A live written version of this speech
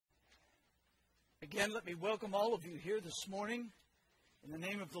Again, let me welcome all of you here this morning. In the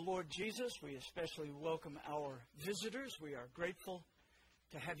name of the Lord Jesus, we especially welcome our visitors. We are grateful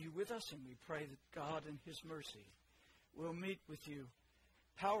to have you with us, and we pray that God in His mercy will meet with you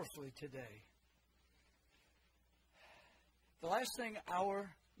powerfully today. The last thing our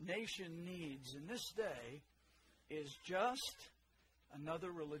nation needs in this day is just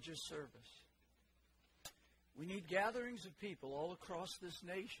another religious service. We need gatherings of people all across this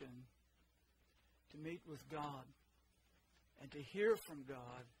nation to meet with God and to hear from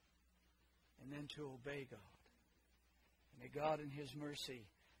God and then to obey God. And may God in His mercy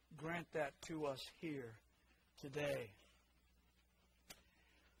grant that to us here today.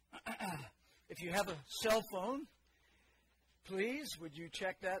 If you have a cell phone, please, would you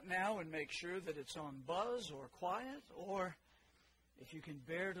check that now and make sure that it's on buzz or quiet, or if you can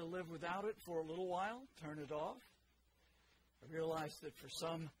bear to live without it for a little while, turn it off. I realize that for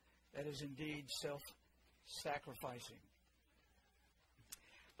some, that is indeed self-sacrificing.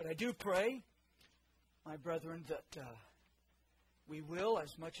 But I do pray, my brethren, that we will,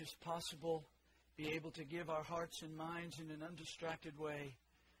 as much as possible, be able to give our hearts and minds in an undistracted way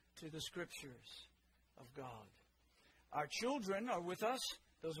to the Scriptures of God. Our children are with us.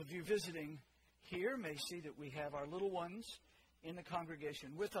 Those of you visiting here may see that we have our little ones in the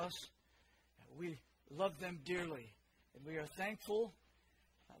congregation with us. We love them dearly, and we are thankful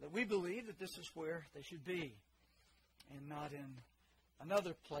that we believe that this is where they should be and not in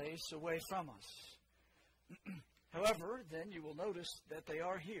another place away from us. However, then you will notice that they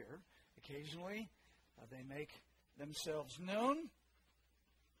are here. Occasionally, they make themselves known,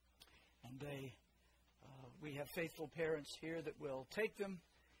 and we have faithful parents here that will take them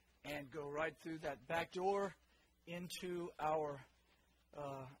and go right through that back door into our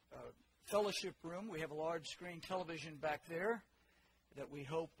fellowship room. We have a large screen television back there that we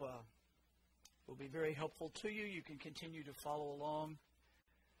hope will be very helpful to you. You can continue to follow along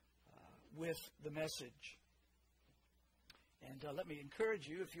with the message. And let me encourage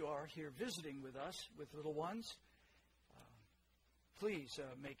you, if you are here visiting with us with little ones, please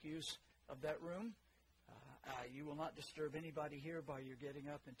make use of that room. You will not disturb anybody here by your getting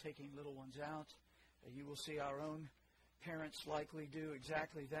up and taking little ones out. You will see our own parents likely do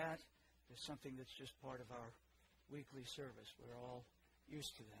exactly that. It's something that's just part of our weekly service. We're all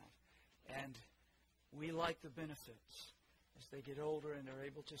used to that. And we like the benefits as they get older and are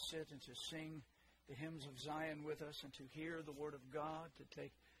able to sit and to sing the hymns of Zion with us and to hear the Word of God, to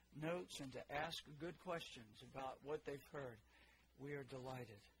take notes and to ask good questions about what they've heard. We are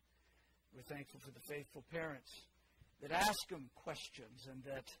delighted. We're thankful for the faithful parents that ask them questions and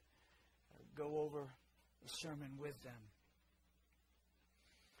that go over the sermon with them.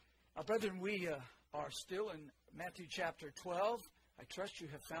 Brethren, we are still in Matthew chapter 12. I trust you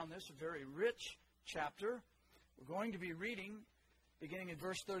have found this a very rich chapter. We're going to be reading beginning in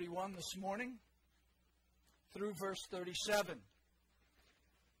verse 31 this morning through verse 37.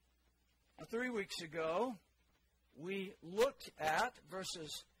 Now, 3 weeks ago, we looked at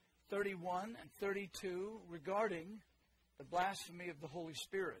verses 31 and 32 regarding the blasphemy of the Holy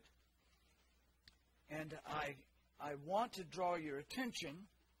Spirit. And I want to draw your attention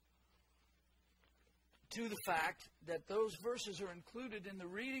to the fact that those verses are included in the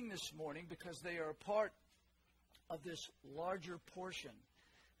reading this morning because they are a part of this larger portion.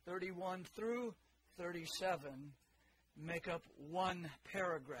 31 through 37 make up one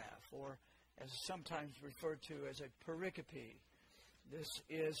paragraph, or as sometimes referred to as a pericope. This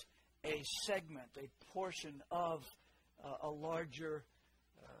is a segment, a portion of a larger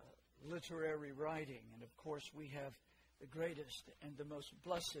literary writing. And of course, we have the greatest and the most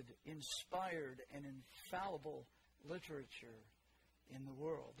blessed, inspired and infallible literature in the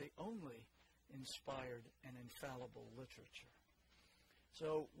world, the only inspired and infallible literature.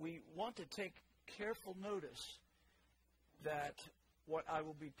 So we want to take careful notice that what I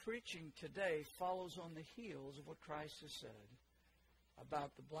will be preaching today follows on the heels of what Christ has said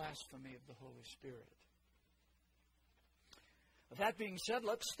about the blasphemy of the Holy Spirit. With that being said,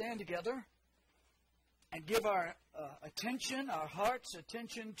 let's stand together and give our attention, our heart's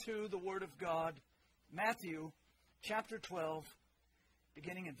attention to the Word of God. Matthew chapter 12,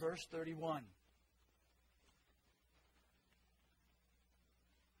 beginning in verse 31.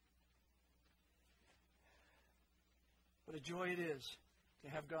 What a joy it is to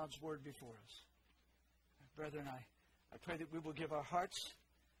have God's Word before us. Brethren, I pray that we will give our hearts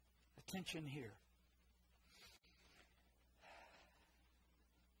attention here.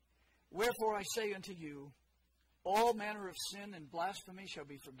 Wherefore I say unto you, all manner of sin and blasphemy shall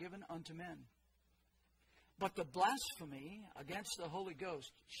be forgiven unto men. But the blasphemy against the Holy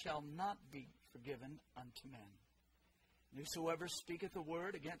Ghost shall not be forgiven unto men. And whosoever speaketh a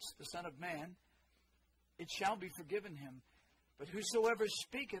word against the Son of Man, it shall be forgiven him. But whosoever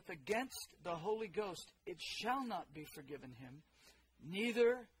speaketh against the Holy Ghost, it shall not be forgiven him,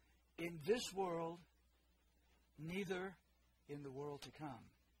 neither in this world, neither in the world to come.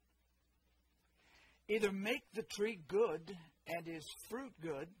 Either make the tree good and his fruit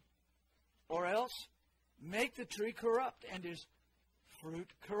good, or else make the tree corrupt and his fruit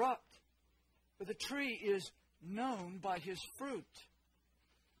corrupt. For the tree is known by his fruit.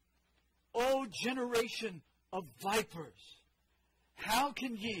 O generation of vipers, how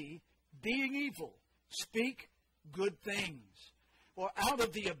can ye, being evil, speak good things? For out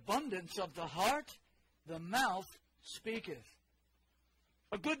of the abundance of the heart, the mouth speaketh.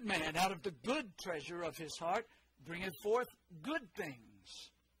 A good man out of the good treasure of his heart bringeth forth good things.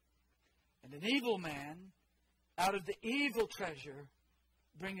 And an evil man out of the evil treasure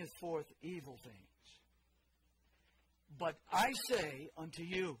bringeth forth evil things. But I say unto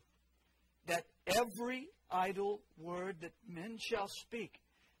you, that every idle word that men shall speak,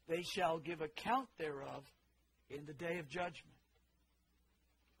 they shall give account thereof in the day of judgment.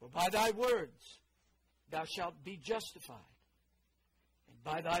 For by thy words thou shalt be justified, and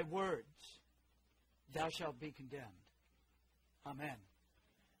by thy words thou shalt be condemned. Amen.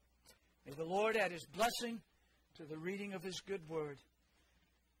 May the Lord add his blessing to the reading of his good word.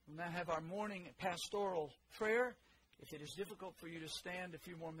 We'll now have our morning pastoral prayer. If it is difficult for you to stand a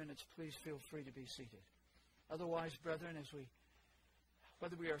few more minutes, please feel free to be seated. Otherwise, brethren,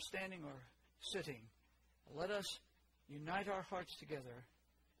 whether we are standing or sitting, let us unite our hearts together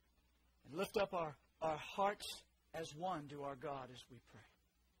and lift up our hearts as one to our God as we pray.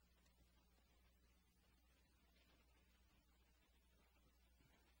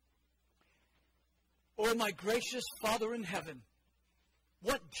 O my gracious Father in heaven,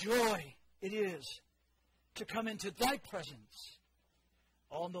 what joy it is to come into thy presence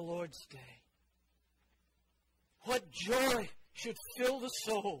on the Lord's day. What joy should fill the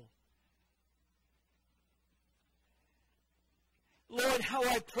soul. Lord, how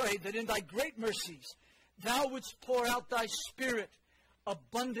I pray that in thy great mercies thou wouldst pour out thy Spirit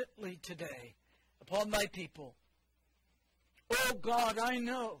abundantly today upon thy people. O God, I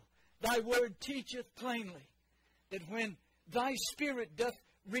know thy word teacheth plainly that when thy Spirit doth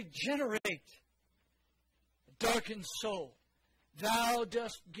regenerate a darkened soul, thou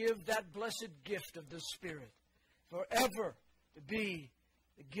dost give that blessed gift of the Spirit forever to be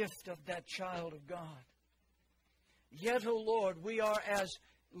the gift of that child of God. Yet, O Lord, we are as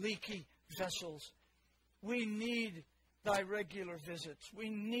leaky vessels. We need thy regular visits. We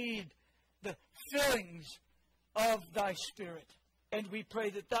need the fillings of thy Spirit. And we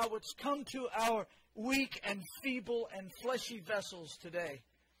pray that thou wouldst come to our weak and feeble and fleshy vessels today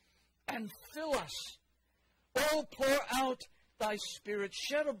and fill us. Oh, pour out thy Spirit.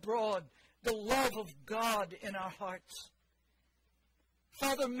 Shed abroad the love of God in our hearts.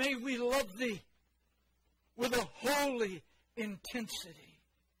 Father, may we love thee with a holy intensity.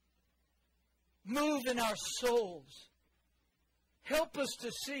 Move in our souls. Help us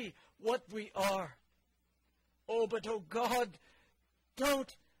to see what we are. Oh, but, oh God,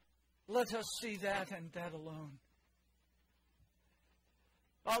 don't let us see that and that alone.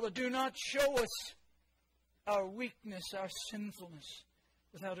 Father, do not show us our weakness, our sinfulness,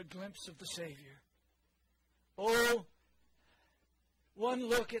 without a glimpse of the Savior. Oh, one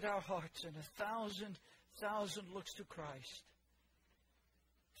look at our hearts and 1,000 looks to Christ.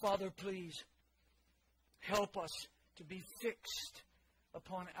 Father, please help us to be fixed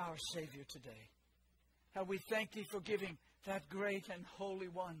upon our Savior today. How we thank thee for giving that great and holy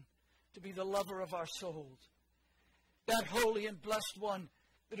one to be the lover of our souls. That holy and blessed one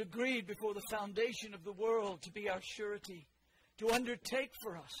that agreed before the foundation of the world to be our surety, to undertake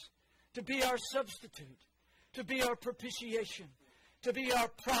for us, to be our substitute, to be our propitiation, to be our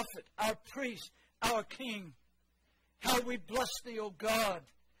prophet, our priest, our king. How we bless thee, O God,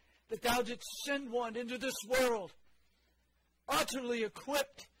 that thou didst send one into this world, utterly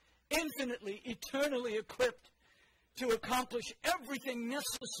equipped, infinitely, eternally equipped, to accomplish everything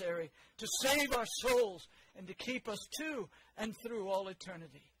necessary to save our souls and to keep us to and through all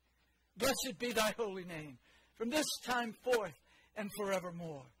eternity. Blessed be thy holy name, from this time forth and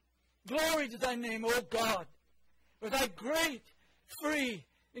forevermore. Glory to thy name, O God, for thy great, free,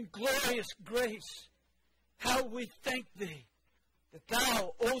 and glorious grace. How we thank thee that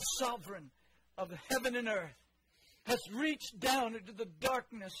thou, O sovereign of heaven and earth, hast reached down into the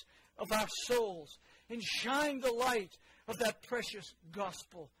darkness of our souls and shined the light of that precious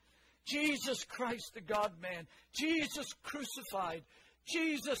gospel. Jesus Christ, the God-man, Jesus crucified,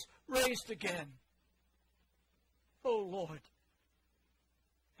 Jesus raised again. Oh Lord,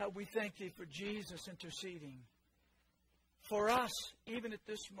 how we thank Thee for Jesus interceding for us, even at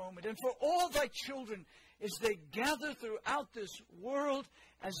this moment, and for all Thy children as they gather throughout this world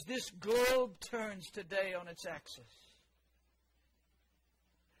as this globe turns today on its axis.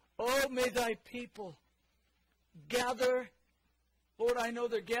 Oh, may Thy people gather. Lord, I know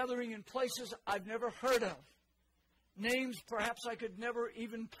they're gathering in places I've never heard of. Names perhaps I could never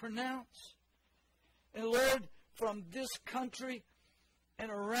even pronounce. And Lord, from this country and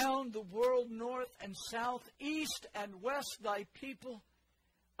around the world, north and south, east and west, Thy people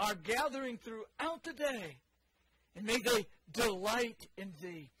are gathering throughout the day. And may they delight in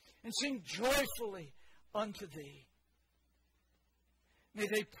Thee and sing joyfully unto Thee. May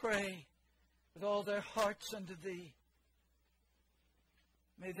they pray with all their hearts unto Thee.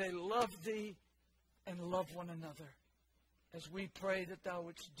 May they love Thee and love one another as we pray that Thou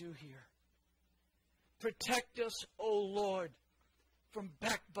wouldst do here. Protect us, O Lord, from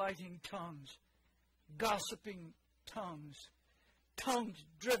backbiting tongues, gossiping tongues, tongues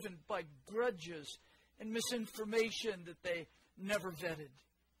driven by grudges and misinformation that they never vetted.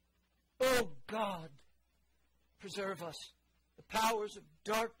 Oh God, preserve us. The powers of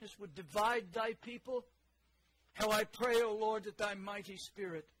darkness would divide Thy people. How I pray, O Lord, that Thy mighty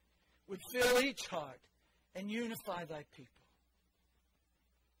Spirit would fill each heart and unify Thy people.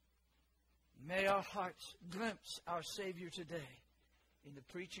 May our hearts glimpse our Savior today in the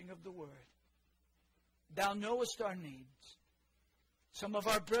preaching of the Word. Thou knowest our needs. Some of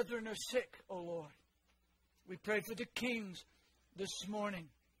our brethren are sick, O Lord. We pray for the kings this morning.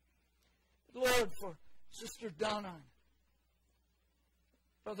 Lord, for Sister Donna,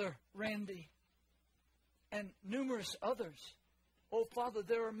 Brother Randy, and numerous others. Oh, Father,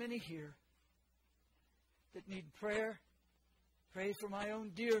 there are many here that need prayer. Pray for my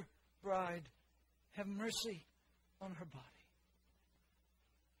own dear bride. Have mercy on her body.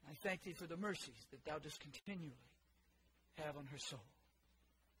 I thank Thee for the mercies that Thou dost continually have on her soul.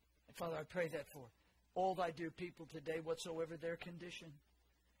 And Father, I pray that for all Thy dear people today, whatsoever their condition.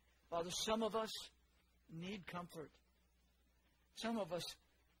 Father, some of us need comfort. Some of us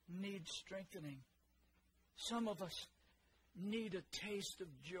need strengthening. Some of us need a taste of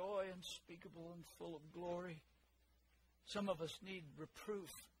joy unspeakable and full of glory. Some of us need reproof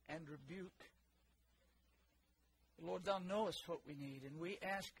and rebuke. Lord, Thou knowest what we need, and we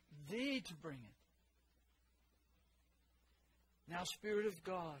ask Thee to bring it. Now, Spirit of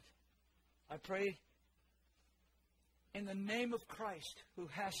God, I pray in the name of Christ, who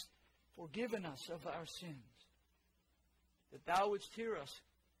hast forgiven us of our sins, that Thou wouldst hear us,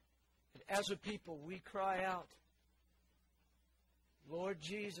 that as a people we cry out, Lord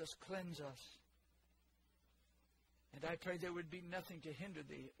Jesus, cleanse us. And I pray there would be nothing to hinder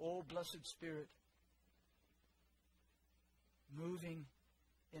Thee, O blessed Spirit, moving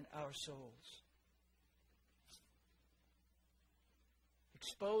in our souls.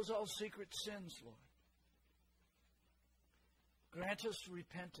 Expose all secret sins, Lord. Grant us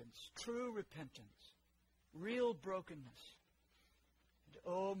repentance, true repentance, real brokenness. And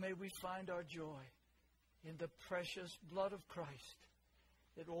oh, may we find our joy in the precious blood of Christ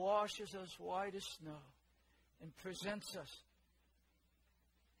that washes us white as snow and presents us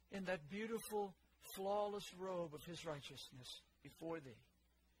in that beautiful, flawless robe of His righteousness before Thee.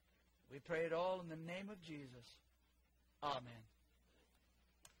 We pray it all in the name of Jesus. Amen.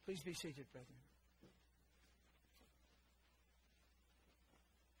 Please be seated, brethren.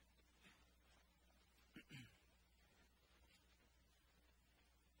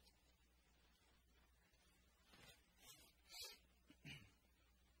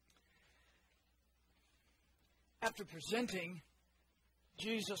 After presenting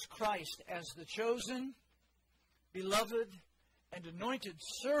Jesus Christ as the chosen, beloved, and anointed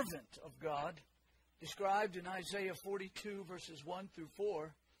servant of God, described in Isaiah 42, verses 1 through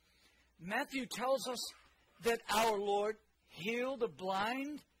 4, Matthew tells us that our Lord healed a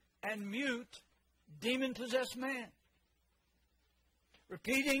blind and mute, demon-possessed man.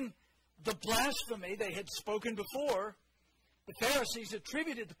 Repeating the blasphemy they had spoken before, the Pharisees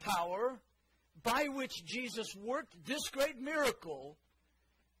attributed the power by which Jesus worked this great miracle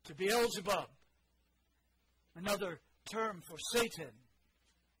to Beelzebub, another term for Satan.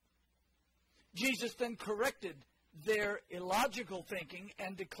 Jesus then corrected their illogical thinking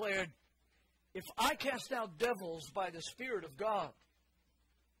and declared, if I cast out devils by the Spirit of God,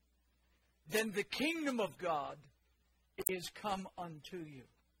 then the kingdom of God is come unto you.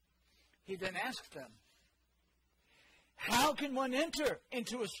 He then asked them, how can one enter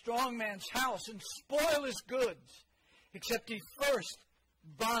into a strong man's house and spoil his goods, except he first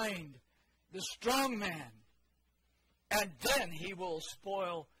bind the strong man, and then he will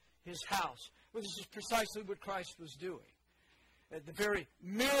spoil his house. Well, this is precisely what Christ was doing. The very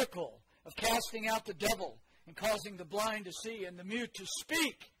miracle of casting out the devil and causing the blind to see and the mute to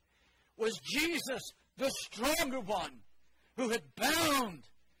speak was Jesus, the stronger one, who had bound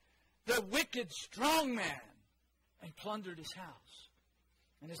the wicked strong man and plundered his house.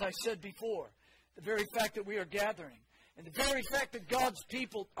 And as I said before, the very fact that we are gathering, and the very fact that God's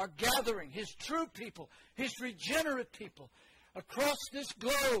people are gathering, His true people, His regenerate people, across this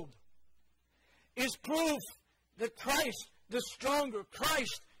globe, is proof that Christ, the stronger,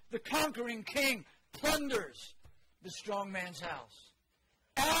 Christ, the conquering King, plunders the strong man's house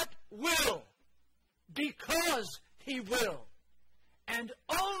at will, because He will, and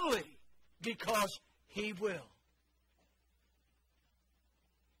only because He will.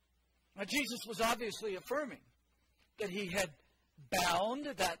 Now, Jesus was obviously affirming that He had bound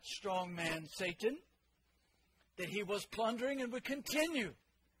that strong man, Satan, that He was plundering and would continue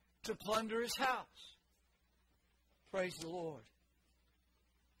to plunder his house. Praise the Lord.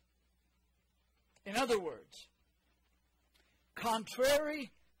 In other words,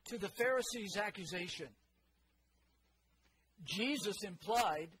 contrary to the Pharisees' accusation, Jesus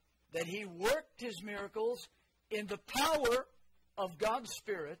implied that He worked His miracles in the power of God's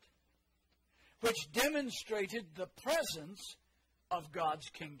Spirit, which demonstrated the presence of God's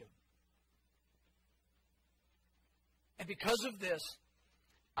kingdom. And because of this,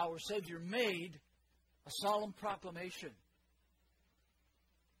 our Savior made a solemn proclamation.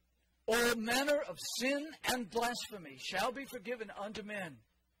 All manner of sin and blasphemy shall be forgiven unto men,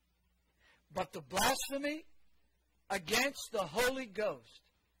 but the blasphemy against the Holy Ghost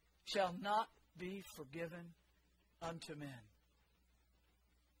shall not be forgiven unto men.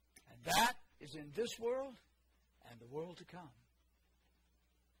 And that is in this world and the world to come.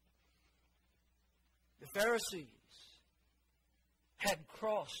 The Pharisees had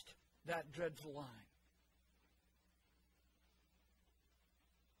crossed that dreadful line.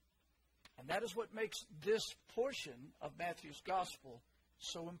 And that is what makes this portion of Matthew's Gospel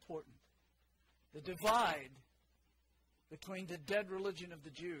so important. The divide between the dead religion of the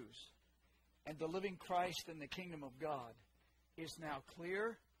Jews and the living Christ and the kingdom of God is now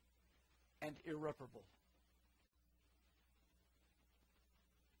clear and irreparable.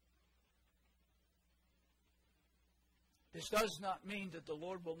 This does not mean that the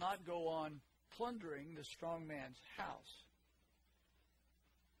Lord will not go on plundering the strong man's house.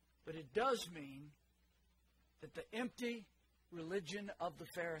 But it does mean that the empty religion of the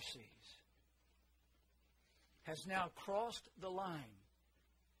Pharisees has now crossed the line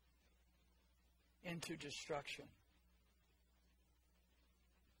into destruction.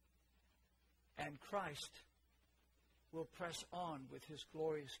 And Christ will press on with His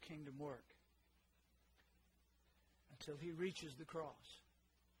glorious kingdom work until He reaches the cross,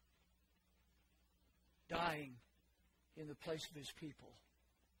 dying in the place of His people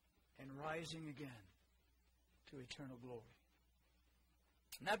and rising again to eternal glory.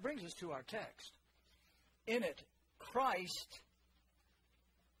 And that brings us to our text. In it, Christ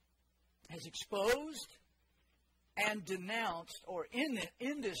has exposed and denounced, or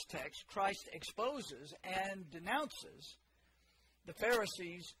in this text, Christ exposes and denounces the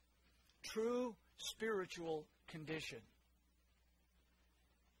Pharisees' true spiritual condition.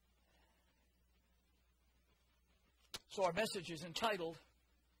 So our message is entitled,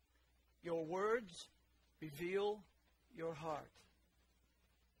 Your Words Reveal Your Heart.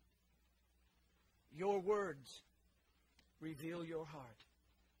 Your words reveal your heart.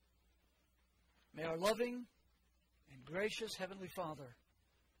 May our loving and gracious Heavenly Father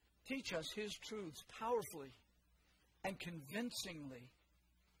teach us His truths powerfully and convincingly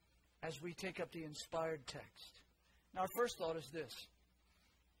as we take up the inspired text. Now, our first thought is this.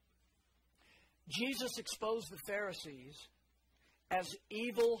 Jesus exposed the Pharisees as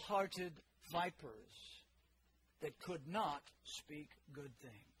evil-hearted vipers that could not speak good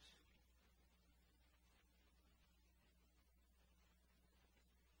things.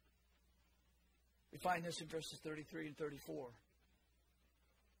 We find this in verses 33 and 34.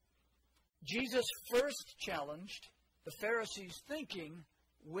 Jesus first challenged the Pharisees' thinking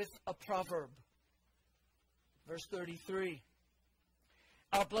with a proverb. Verse 33.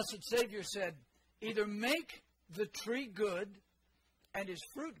 Our blessed Savior said, either make the tree good and his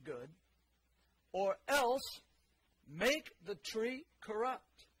fruit good, or else make the tree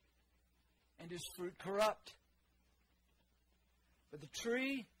corrupt and his fruit corrupt. For the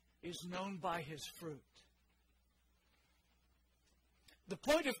tree is known by his fruit. The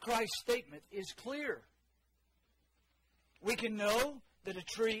point of Christ's statement is clear. We can know that a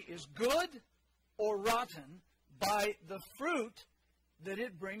tree is good or rotten by the fruit that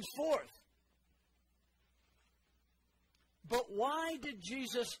it brings forth. But why did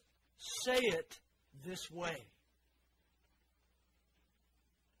Jesus say it this way?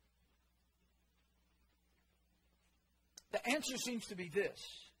 The answer seems to be this.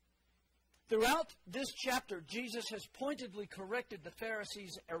 Throughout this chapter, Jesus has pointedly corrected the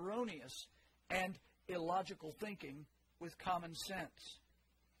Pharisees' erroneous and illogical thinking with common sense.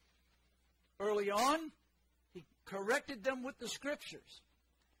 Early on, he corrected them with the Scriptures.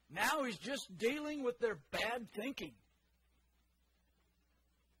 Now he's just dealing with their bad thinking.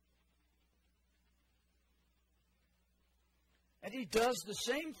 And he does the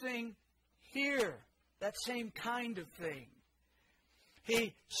same thing here, that same kind of thing.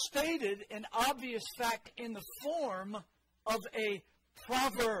 He stated an obvious fact in the form of a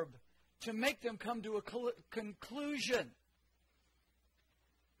proverb to make them come to a conclusion.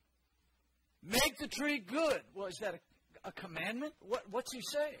 Make the tree good. Well, is that a commandment? What's he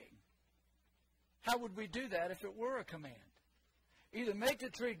saying? How would we do that if it were a command? Either make the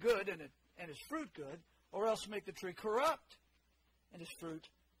tree good and its fruit good, or else make the tree corrupt and its fruit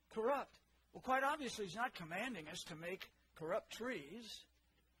corrupt. Well, quite obviously, he's not commanding us to make corrupt trees.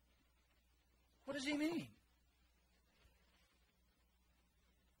 What does he mean?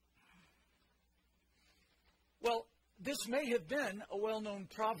 Well, this may have been a well-known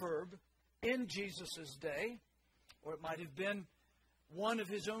proverb in Jesus' day, or it might have been one of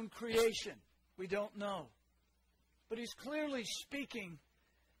his own creation. We don't know. But he's clearly speaking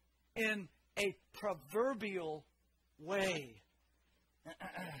in a proverbial way.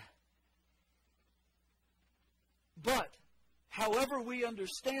 But, however we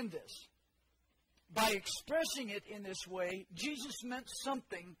understand this, by expressing it in this way, Jesus meant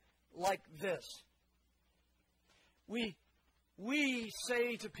something like this. We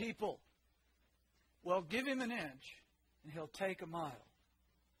say to people, well, give him an inch and he'll take a mile.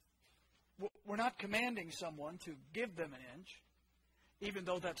 We're not commanding someone to give them an inch, even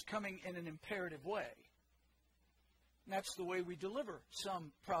though that's coming in an imperative way. And that's the way we deliver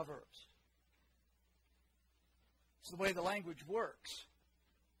some proverbs. It's the way the language works.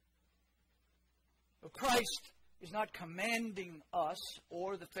 But Christ is not commanding us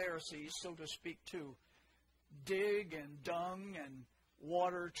or the Pharisees, so to speak, to dig and dung and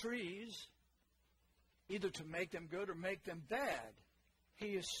water trees, either to make them good or make them bad.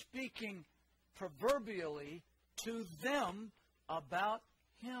 He is speaking proverbially to them about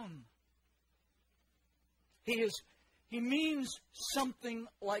him. He means something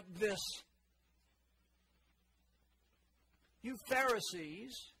like this. You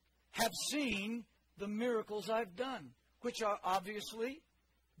Pharisees have seen the miracles I've done, which are obviously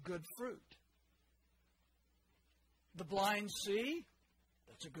good fruit. The blind see,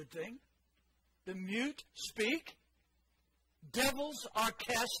 that's a good thing. The mute speak. Devils are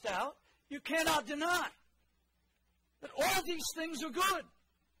cast out. You cannot deny that all these things are good.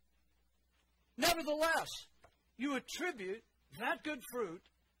 Nevertheless, you attribute that good fruit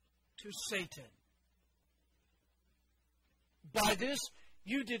to Satan. By this,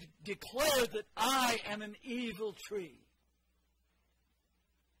 you did declare that I am an evil tree.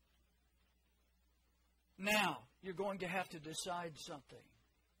 Now, you're going to have to decide something.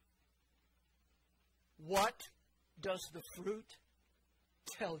 What does the fruit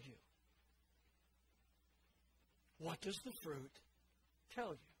tell you? What does the fruit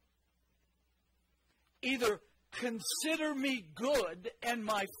tell you? Either consider me good and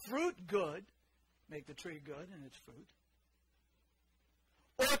my fruit good, make the tree good and its fruit,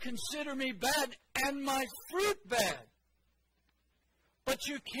 or consider me bad and my fruit bad. But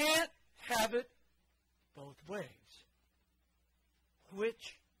you can't have it both ways.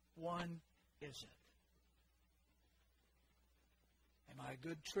 Which one is it? Am I a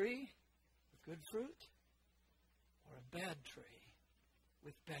good tree with good fruit, or a bad tree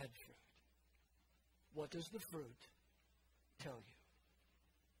with bad fruit? What does the fruit tell you?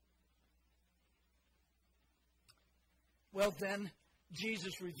 Well, then,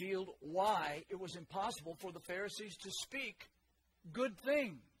 Jesus revealed why it was impossible for the Pharisees to speak good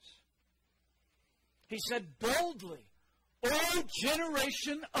things. He said boldly, O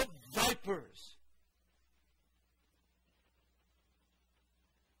generation of vipers!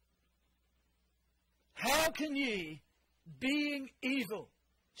 How can ye, being evil,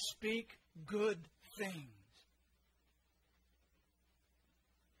 speak good things?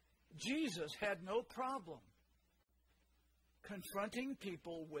 Jesus had no problem confronting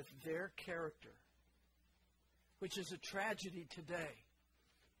people with their character, which is a tragedy today.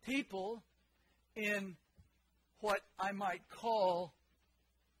 People in what I might call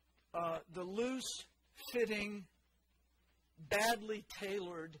the loose-fitting, badly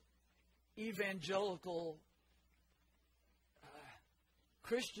tailored, evangelical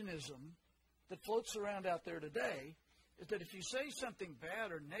Christianism that floats around out there today is that if you say something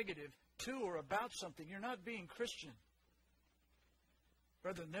bad or negative to or about something, you're not being Christian.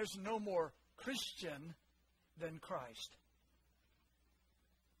 Brethren, there's no more Christian than Christ.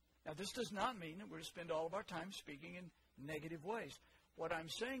 Now, this does not mean that we're to spend all of our time speaking in negative ways. What I'm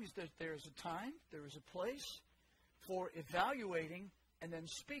saying is that there is a time, there is a place for evaluating and then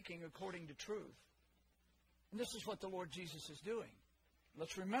speaking according to truth. And this is what the Lord Jesus is doing.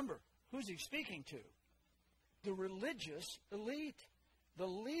 Let's remember, who's he speaking to? The religious elite, the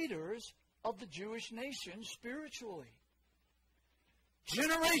leaders of the Jewish nation spiritually.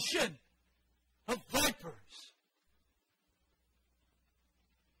 Generation of vipers.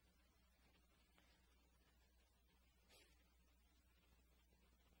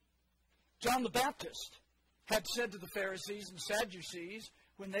 John the Baptist had said to the Pharisees and Sadducees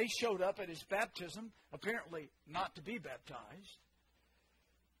when they showed up at his baptism, apparently not to be baptized,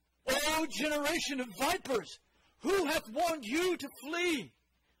 "O generation of vipers, who hath warned you to flee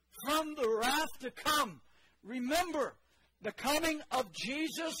from the wrath to come?" Remember, the coming of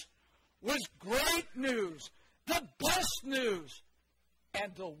Jesus was great news, the best news,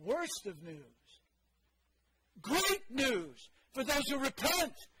 and the worst of news. Great news for those who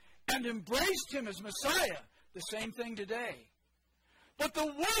repent and embraced him as Messiah. The same thing today. But the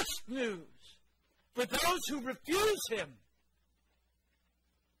worst news for those who refuse him.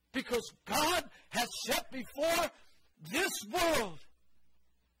 Because God has set before this world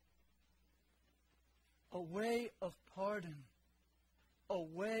a way of pardon, a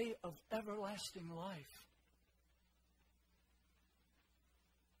way of everlasting life.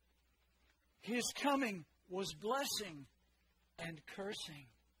 His coming was blessing and cursing.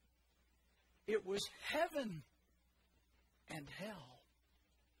 It was heaven and hell.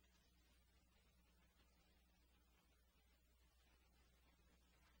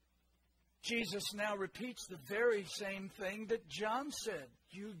 Jesus now repeats the very same thing that John said.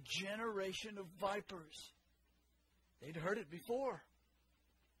 You generation of vipers. They'd heard it before.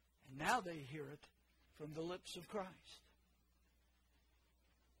 And now they hear it from the lips of Christ.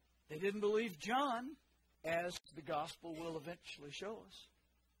 They didn't believe John, as the gospel will eventually show us.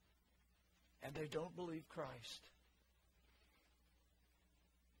 And they don't believe Christ.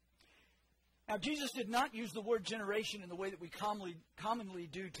 Now, Jesus did not use the word generation in the way that we commonly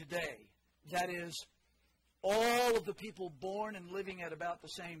do today. That is, all of the people born and living at about the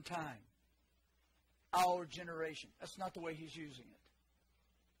same time. Our generation. That's not the way he's using it.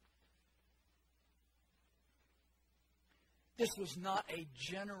 This was not a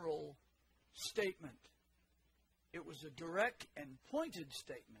general statement. It was a direct and pointed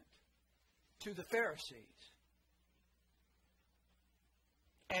statement to the Pharisees.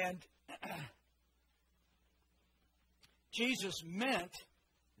 And Jesus meant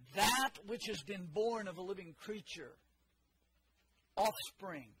that which has been born of a living creature,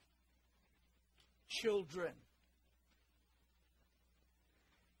 offspring, children.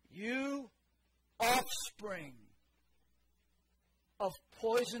 You offspring of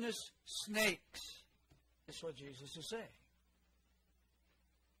poisonous snakes. That's what Jesus is saying.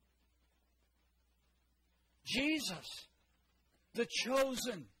 Jesus, the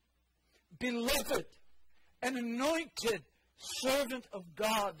chosen, beloved, and anointed servant of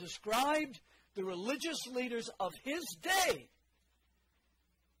God, described the religious leaders of his day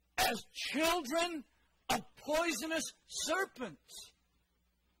as children of poisonous serpents.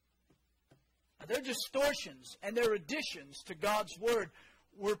 Now, their distortions and their additions to God's word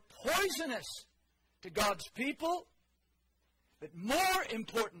were poisonous to God's people, but more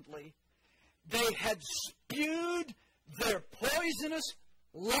importantly, they had spewed their poisonous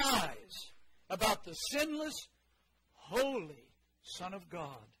lies about the sinless, holy Son of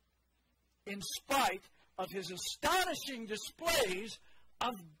God, in spite of his astonishing displays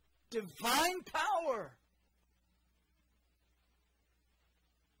of divine power.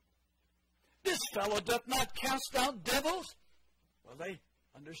 This fellow doth not cast out devils. Well, they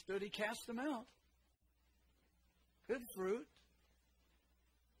understood he cast them out. Good fruit.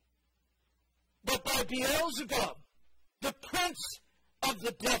 But by Beelzebub, the prince of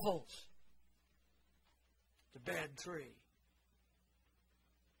the devils. It's a bad tree.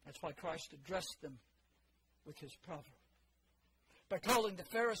 That's why Christ addressed them with his proverb. By calling the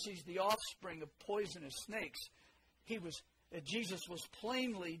Pharisees the offspring of poisonous snakes, Jesus was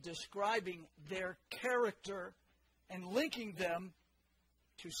plainly describing their character and linking them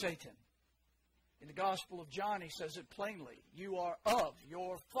to Satan. In the Gospel of John, he says it plainly. You are of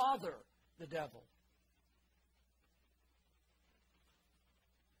your father, the devil.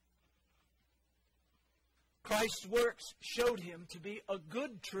 Christ's works showed him to be a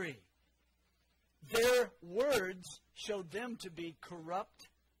good tree. Their words showed them to be corrupt,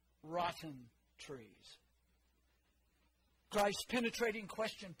 rotten trees. Christ's penetrating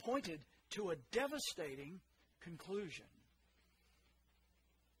question pointed to a devastating conclusion.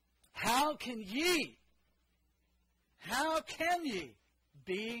 How can ye,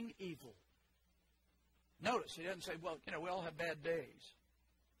 being evil? Notice, he doesn't say, well, we all have bad days.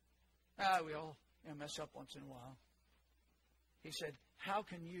 We all mess up once in a while. He said, how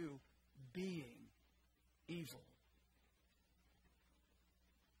can you, being evil,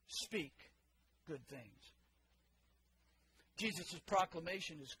 speak good things? Jesus'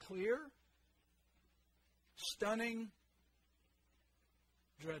 proclamation is clear, stunning,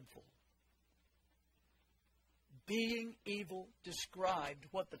 dreadful. Being evil described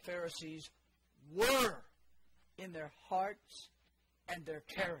what the Pharisees were in their hearts and their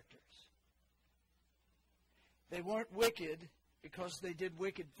characters. They weren't wicked because they did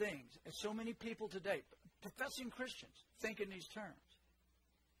wicked things. And so many people today, professing Christians, think in these terms.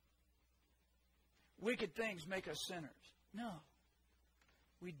 Wicked things make us sinners. No.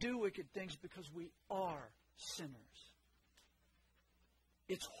 We do wicked things because we are sinners.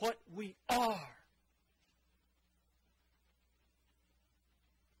 It's what we are.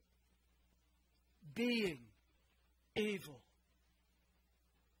 Being evil.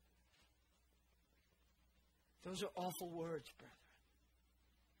 Those are awful words, brethren.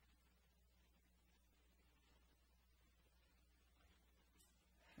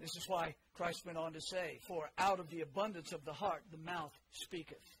 This is why Christ went on to say, for out of the abundance of the heart, the mouth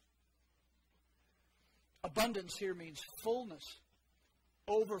speaketh. Abundance here means fullness,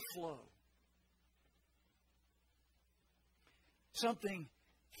 overflow. Something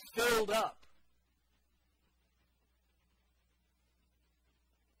filled up.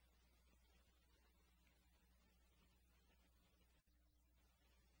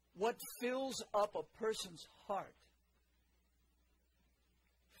 What fills up a person's heart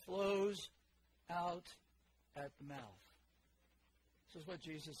flows out at the mouth. This is what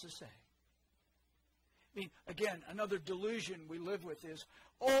Jesus is saying. I mean, again, another delusion we live with is,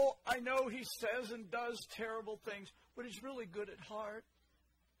 oh, I know he says and does terrible things, but he's really good at heart.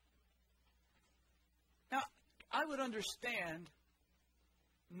 Now, I would understand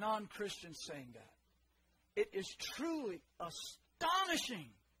non-Christians saying that. It is truly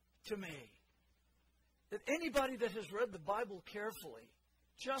astonishing to me that anybody that has read the Bible carefully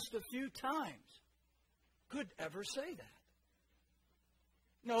just a few times could ever say that.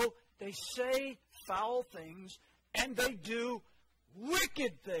 No, they say foul things and they do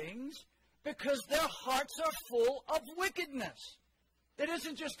wicked things because their hearts are full of wickedness. It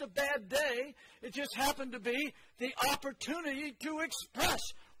isn't just a bad day. It just happened to be the opportunity to express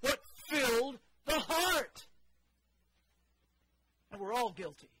what filled the heart. And we're all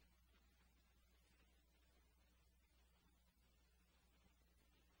guilty.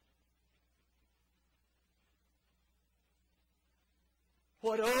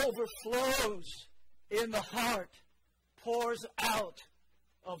 What overflows in the heart pours out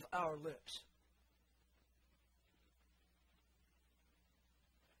of our lips.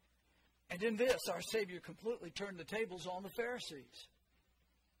 And in this, our Savior completely turned the tables on the Pharisees.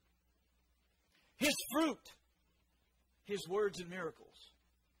 His fruit, his words and miracles,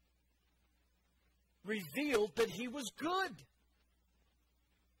 revealed that he was good.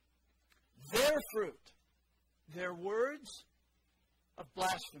 Their fruit, their words of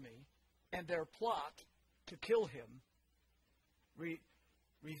blasphemy, and their plot to kill him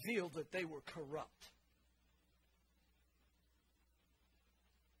revealed that they were corrupt.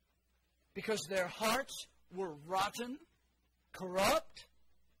 Because their hearts were rotten, corrupt,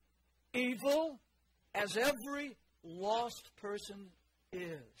 evil, as every lost person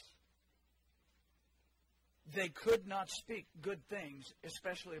is. They could not speak good things,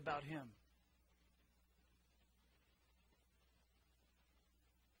 especially about him.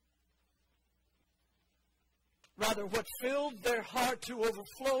 Rather, what filled their heart to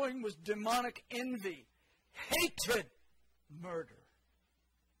overflowing was demonic envy, hatred, murder.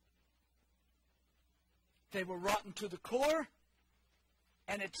 They were rotten to the core,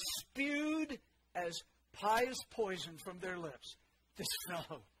 and it spewed as pious poison from their lips. This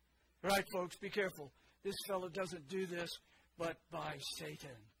fellow, right, folks, be careful. This fellow doesn't do this, but by Satan.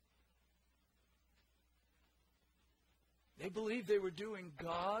 They believed they were doing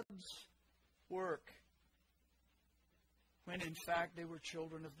God's work, when in fact they were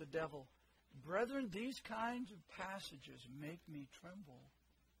children of the devil. Brethren, these kinds of passages make me tremble.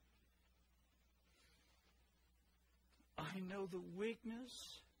 I know the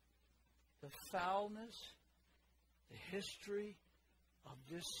weakness, the foulness, the history of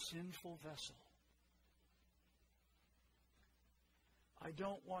this sinful vessel. I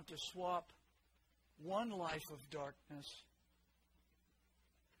don't want to swap one life of darkness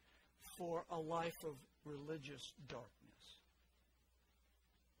for a life of religious darkness.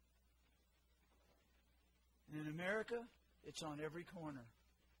 And in America, it's on every corner.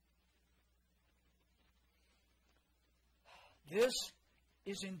 This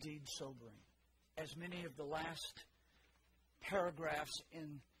is indeed sobering, as many of the last paragraphs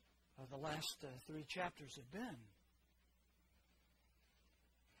in the last 3 chapters have been.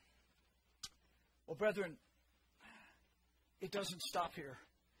 Well, brethren, it doesn't stop here.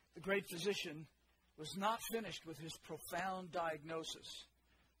 The great physician was not finished with his profound diagnosis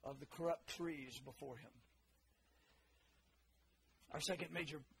of the corrupt trees before him. Our second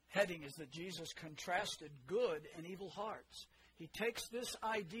major heading is that Jesus contrasted good and evil hearts. He takes this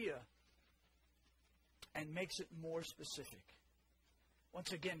idea and makes it more specific.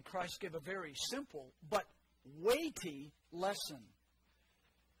 Once again, Christ gave a very simple but weighty lesson.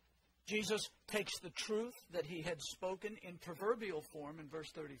 Jesus takes the truth that he had spoken in proverbial form in verse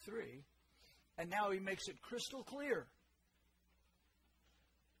 33, and now he makes it crystal clear.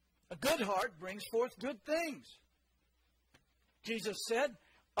 A good heart brings forth good things. Jesus said,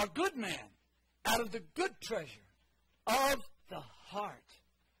 a good man out of the good treasure of the heart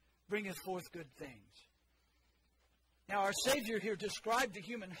bringeth forth good things. Now, our Savior here described the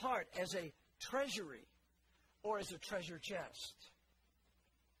human heart as a treasury or as a treasure chest,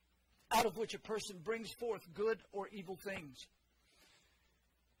 out of which a person brings forth good or evil things.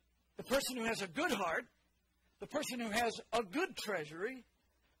 The person who has a good heart, the person who has a good treasury,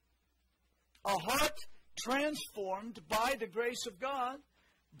 a heart transformed by the grace of God,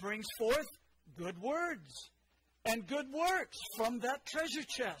 brings forth good words and good works from that treasure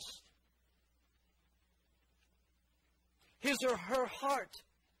chest. His or her heart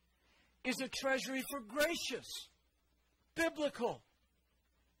is a treasury for gracious, biblical,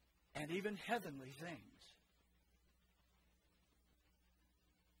 and even heavenly things.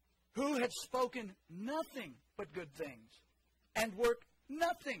 Who had spoken nothing but good things and worked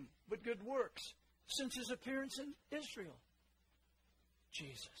nothing but good works since his appearance in Israel?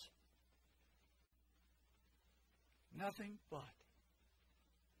 Jesus. Nothing but.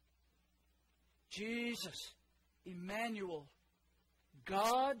 Jesus, Emmanuel,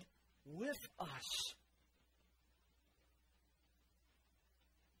 God with us.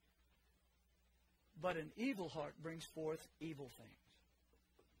 But an evil heart brings forth evil things.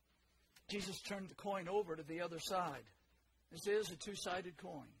 Jesus turned the coin over to the other side. This is a two-sided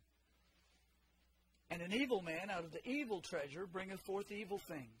coin. And an evil man out of the evil treasure bringeth forth evil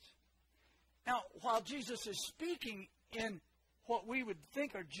things. Now, while Jesus is speaking in what we would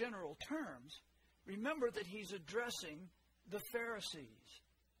think are general terms, remember that he's addressing the Pharisees.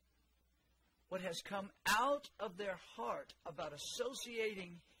 What has come out of their heart about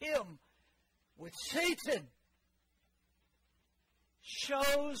associating him with Satan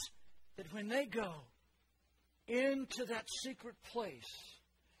shows that when they go into that secret place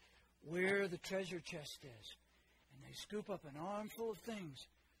where the treasure chest is, and they scoop up an armful of things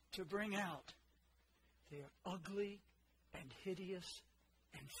to bring out, they are ugly and hideous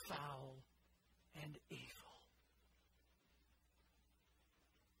and foul and evil.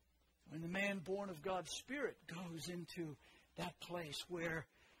 When the man born of God's Spirit goes into that place where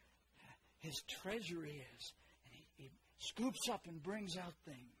his treasury is, and he scoops up and brings out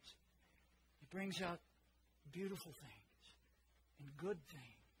things. He brings out beautiful things and good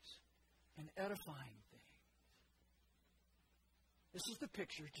things and edifying things. This is the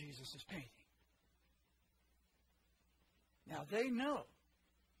picture Jesus is painting. Now they know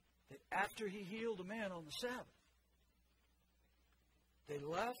that after he healed a man on the Sabbath, they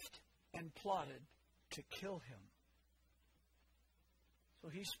left and plotted to kill him. So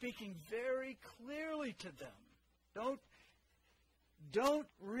he's speaking very clearly to them. Don't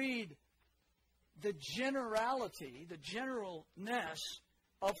read the generality, the generalness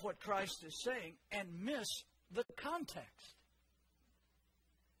of what Christ is saying and miss the context.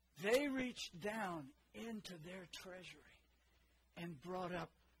 They reached down into their treasury and brought up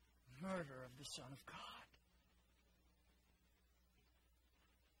murder of the Son of God.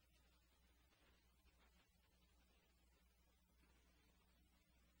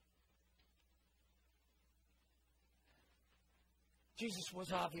 Jesus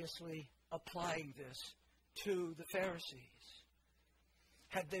was obviously applying this to the Pharisees.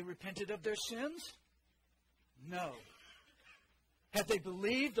 Had they repented of their sins? No. Had they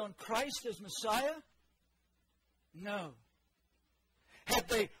believed on Christ as Messiah? No. Had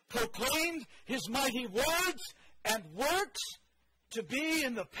they proclaimed His mighty words and works to be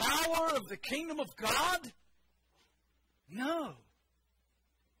in the power of the kingdom of God? No.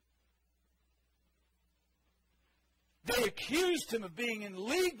 They accused Him of being in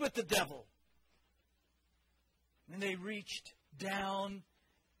league with the devil. And they reached down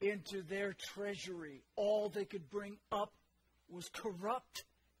into their treasury. All they could bring up was corrupt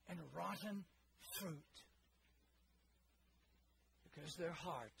and rotten fruit. Because their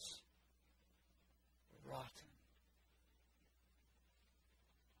hearts were rotten.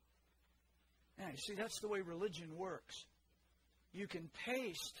 Now, you see, that's the way religion works. You can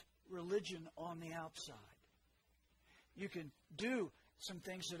paste religion on the outside. You can do some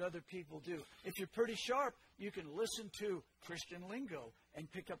things that other people do. If you're pretty sharp, you can listen to Christian lingo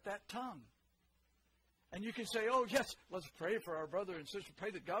and pick up that tongue. And you can say, oh, yes, let's pray for our brother and sister.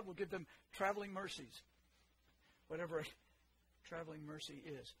 Pray that God will give them traveling mercies. Whatever a traveling mercy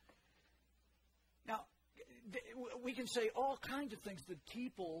is. Now, we can say all kinds of things that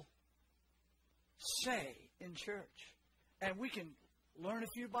people say in church. And we can learn a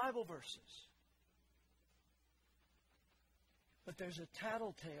few Bible verses. But there's a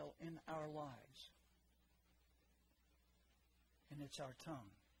tattletale in our lives. And it's our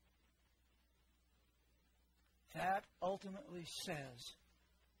tongue. That ultimately says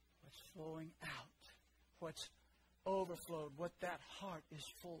what's flowing out, what's overflowed, what that heart is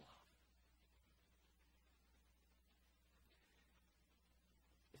full of.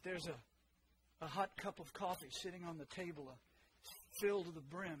 If there's a hot cup of coffee sitting on the table, filled to the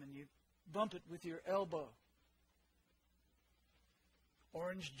brim, and you bump it with your elbow,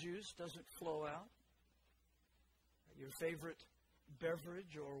 orange juice doesn't flow out. Your favorite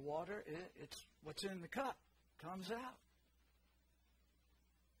beverage or water, it's what's in the cup comes out.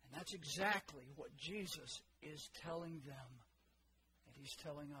 And that's exactly what Jesus is telling them. And He's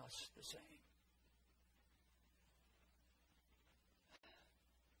telling us the same.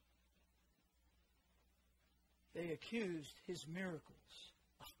 They accused His miracles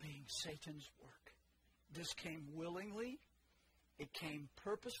of being Satan's work. This came willingly, it came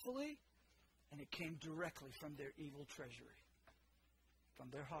purposefully, and it came directly from their evil treasury, from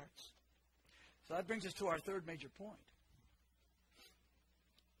their hearts. So that brings us to our third major point.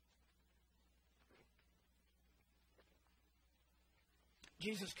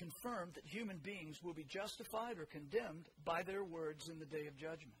 Jesus confirmed that human beings will be justified or condemned by their words in the day of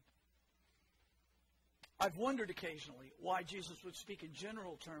judgment. I've wondered occasionally why Jesus would speak in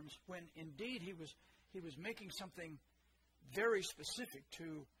general terms when indeed he was making something very specific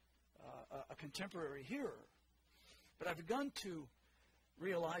to a contemporary hearer. But I've begun to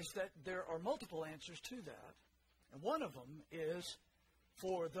realize that there are multiple answers to that. And one of them is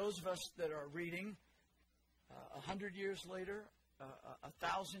for those of us that are reading 100 years later,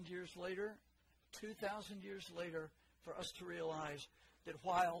 1,000 years later, 2,000 years later, for us to realize that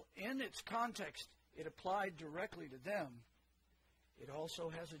while in its context it applied directly to them, it also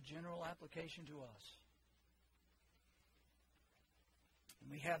has a general application to us.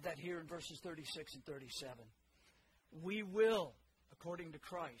 And we have that here in verses 36 and 37. We will, according to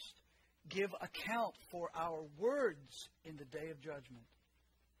Christ, give account for our words in the day of judgment.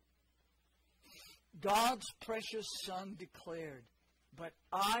 God's precious Son declared, "But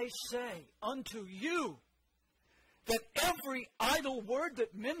I say unto you that every idle word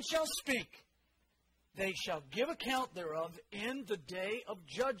that men shall speak, they shall give account thereof in the day of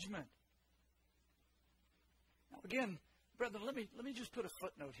judgment." Now again, brethren, let me just put a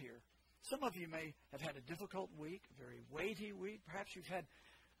footnote here. Some of you may have had a difficult week, a very weighty week. Perhaps you've had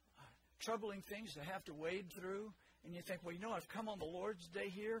troubling things to have to wade through. And you think, well, I've come on the Lord's Day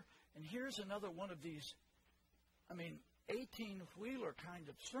here, and here's another one of these, 18-wheeler kind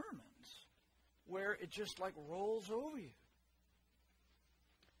of sermons where it just like rolls over you.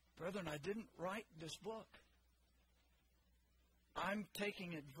 Brethren, I didn't write this book. I'm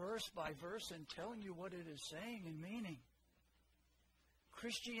taking it verse by verse and telling you what it is saying and meaning.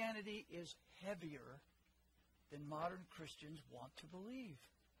 Christianity is heavier than modern Christians want to believe.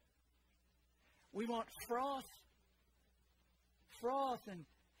 We want froth and,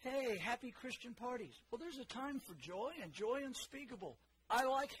 hey, happy Christian parties. Well, there's a time for joy and joy unspeakable. I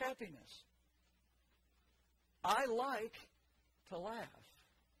like happiness. I like to laugh.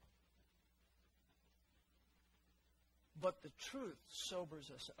 But the truth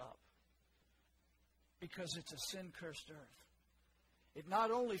sobers us up because it's a sin-cursed earth. It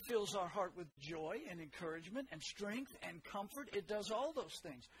not only fills our heart with joy and encouragement and strength and comfort, it does all those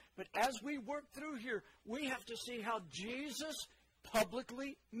things. But as we work through here, we have to see how Jesus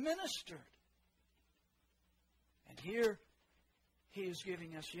publicly ministered. And here he is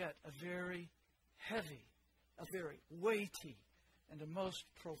giving us yet a very heavy, a very weighty, and a most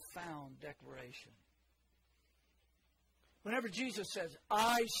profound declaration. Whenever Jesus says,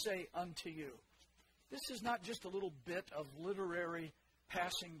 I say unto you, this is not just a little bit of literary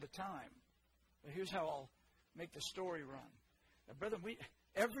passing the time. But here's how I'll make the story run. Now, brethren,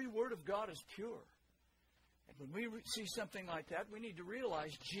 every word of God is pure. And when we see something like that, we need to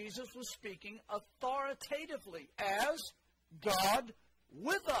realize Jesus was speaking authoritatively as God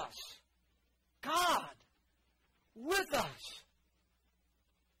with us. God with us.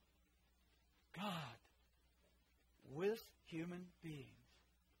 God with human beings.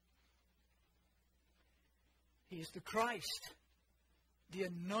 He is the Christ, the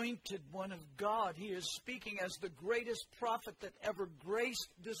anointed one of God. He is speaking as the greatest prophet that ever graced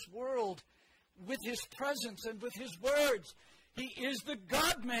this world with his presence and with his words. He is the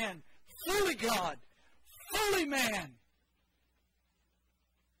God-man, fully God, fully man.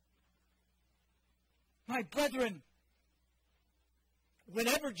 My brethren,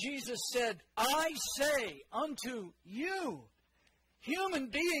 whenever Jesus said, I say unto you, human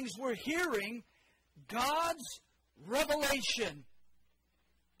beings were hearing God's revelation,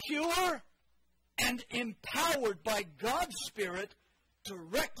 pure and empowered by God's Spirit,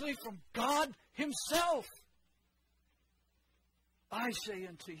 directly from God himself. I say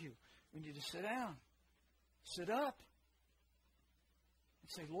unto you, we need to sit down, sit up,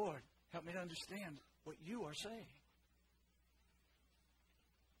 and say, Lord, help me to understand what you are saying.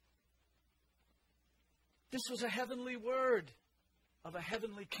 This was a heavenly word of a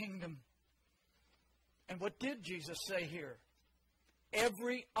heavenly kingdom. And what did Jesus say here?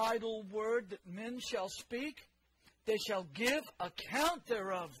 Every idle word that men shall speak, they shall give account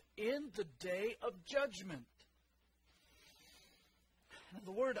thereof in the day of judgment. Now,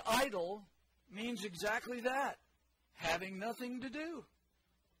 the word idle means exactly that. Having nothing to do.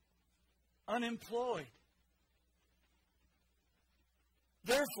 Unemployed.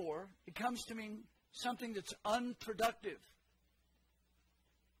 Therefore, it comes to mean something that's unproductive.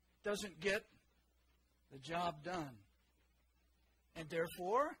 Doesn't get the job done. And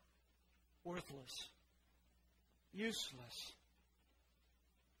therefore, worthless. Useless.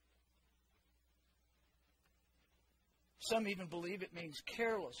 Some even believe it means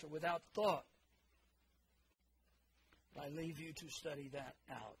careless or without thought. But I leave you to study that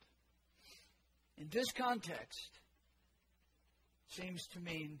out. In this context, seems to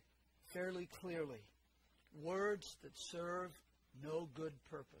mean fairly clearly words that serve no good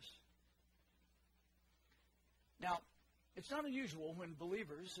purpose. Now, it's not unusual when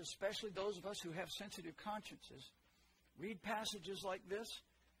believers, especially those of us who have sensitive consciences, read passages like this,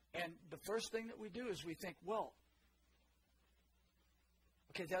 and the first thing that we do is we think, well,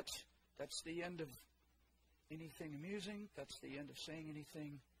 okay, that's the end of anything amusing. That's the end of saying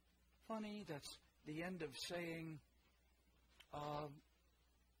anything funny. That's the end of saying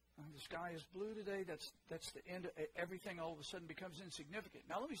the sky is blue today. That's the end of everything. All of a sudden becomes insignificant.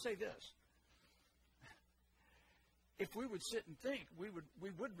 Now let me say this. If we would sit and think, we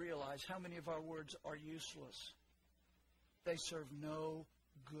would realize how many of our words are useless. They serve no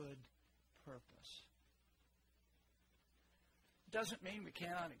good purpose. It doesn't mean we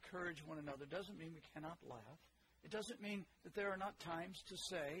cannot encourage one another. It doesn't mean we cannot laugh. It doesn't mean that there are not times to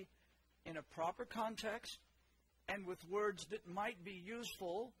say, in a proper context, and with words that might be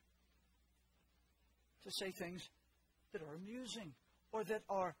useful, to say things that are amusing or that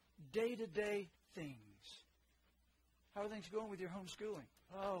are day-to-day things. How are things going with your homeschooling?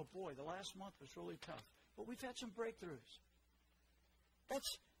 Oh, boy, the last month was really tough. But we've had some breakthroughs.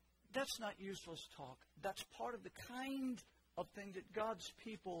 That's not useless talk. That's part of the kind of thing that God's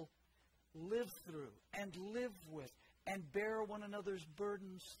people live through and live with and bear one another's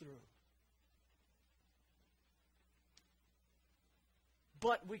burdens through.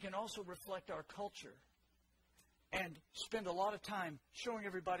 But we can also reflect our culture and spend a lot of time showing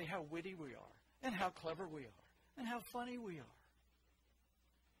everybody how witty we are and how clever we are and how funny we are.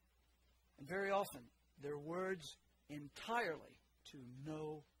 And very often, they're words entirely to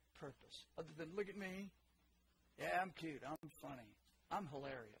no purpose. Other than, look at me. Yeah, I'm cute. I'm funny. I'm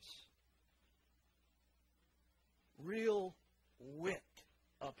hilarious. Real wit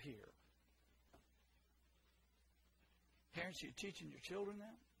up here. Parents, are you teaching your children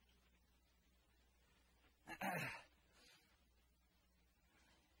that?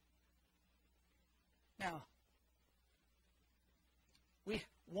 Now, we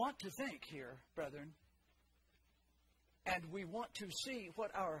want to think here, brethren, and we want to see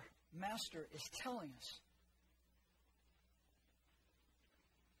what our Master is telling us.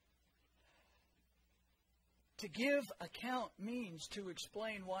 To give account means to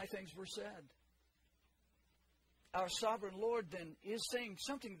explain why things were said. Our sovereign Lord then is saying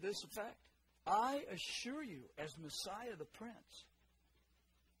something to this effect. I assure you, as Messiah the Prince,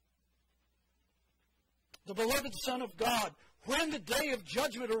 the beloved Son of God, when the day of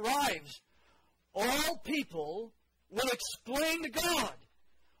judgment arrives, all people will explain to God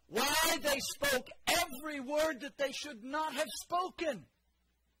why they spoke every word that they should not have spoken.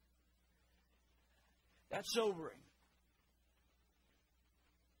 That's sobering.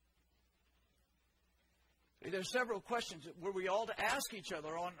 There's several questions that were we all to ask each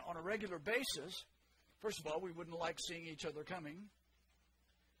other on a regular basis. First of all, we wouldn't like seeing each other coming.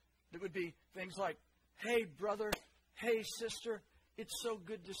 It would be things like, hey, brother, hey, sister, it's so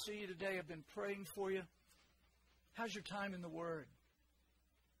good to see you today. I've been praying for you. How's your time in the Word?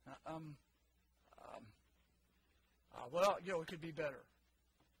 Well, it could be better.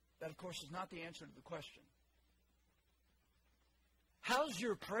 That, of course, is not the answer to the question. How's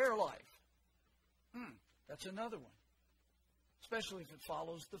your prayer life? That's another one, especially if it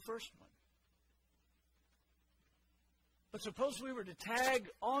follows the first one. But suppose we were to tag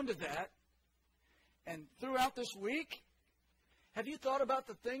onto that, and throughout this week, have you thought about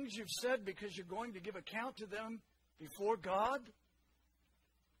the things you've said because you're going to give account to them before God?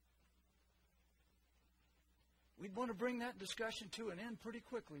 We'd want to bring that discussion to an end pretty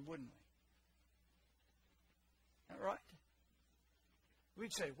quickly, wouldn't we? Is that right?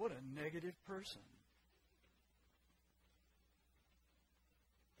 We'd say, what a negative person.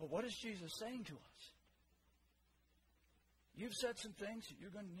 But what is Jesus saying to us? You've said some things that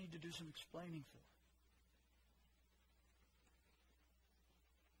you're going to need to do some explaining for.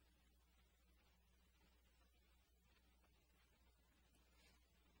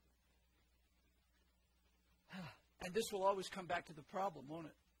 And this will always come back to the problem, won't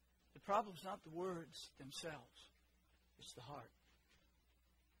it? The problem's not the words themselves. It's the heart.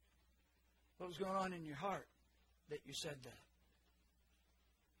 What was going on in your heart that you said that?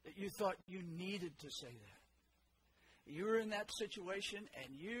 That you thought you needed to say that? You were in that situation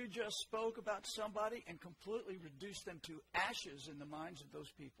and you just spoke about somebody and completely reduced them to ashes in the minds of those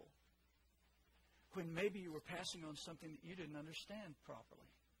people. When maybe you were passing on something that you didn't understand properly.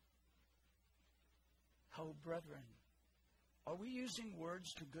 Oh, brethren, are we using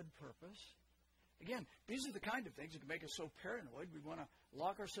words to good purpose? Again, these are the kind of things that can make us so paranoid we want to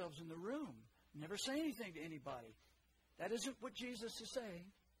lock ourselves in the room, never say anything to anybody. That isn't what Jesus is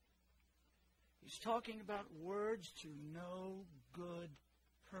saying. He's talking about words to no good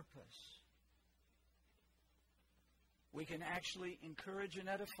purpose. We can actually encourage and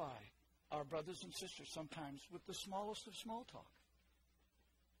edify our brothers and sisters sometimes with the smallest of small talk.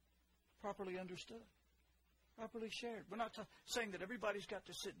 Properly understood. Properly shared. We're not saying that everybody's got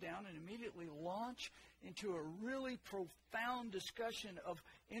to sit down and immediately launch into a really profound discussion of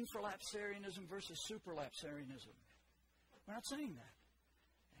infralapsarianism versus supralapsarianism. We're not saying that.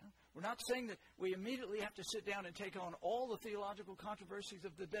 We're not saying that we immediately have to sit down and take on all the theological controversies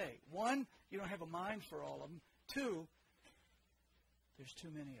of the day. One, you don't have a mind for all of them. Two, there's too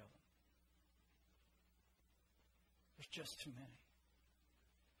many of them. There's just too many.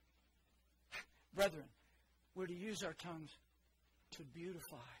 Brethren, we're to use our tongues to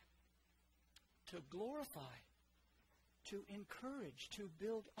beautify, to glorify, to encourage, to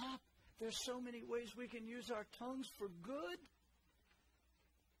build up. There's so many ways we can use our tongues for good.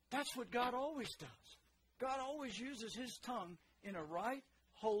 That's what God always does. God always uses His tongue in a right,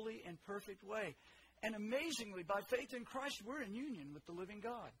 holy, and perfect way. And amazingly, by faith in Christ, we're in union with the living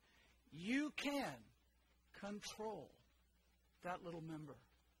God. You can control that little member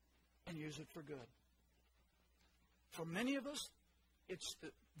and use it for good. For many of us, it's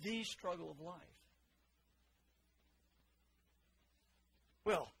the struggle of life.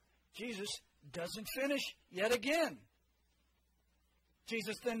 Well, Jesus doesn't finish yet again.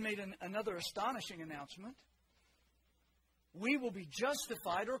 Jesus then made another astonishing announcement. We will be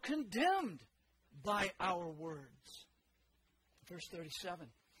justified or condemned by our words. Verse 37.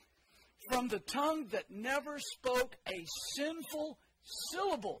 From the tongue that never spoke a sinful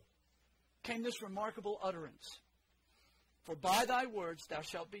syllable came this remarkable utterance. For by thy words thou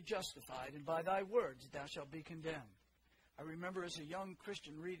shalt be justified, and by thy words thou shalt be condemned. I remember as a young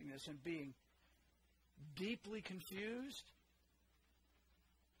Christian reading this and being deeply confused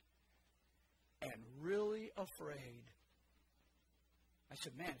and really afraid. I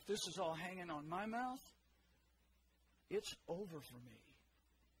said, man, if this is all hanging on my mouth, it's over for me.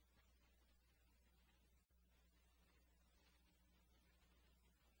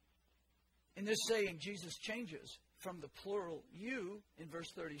 In this saying, Jesus changes from the plural you in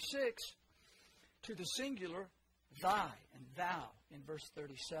verse 36 to the singular thy and thou in verse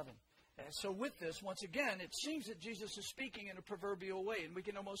 37. So with this, once again, it seems that Jesus is speaking in a proverbial way, and we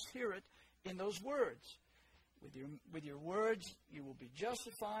can almost hear it in those words. With your words, you will be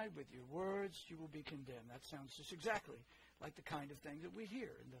justified. With your words, you will be condemned. That sounds just exactly like the kind of thing that we hear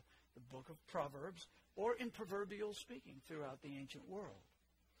in the book of Proverbs or in proverbial speaking throughout the ancient world.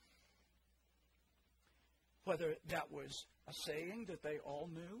 Whether that was a saying that they all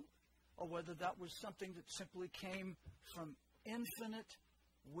knew, or whether that was something that simply came from infinite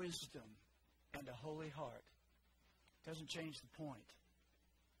wisdom and a holy heart, doesn't change the point.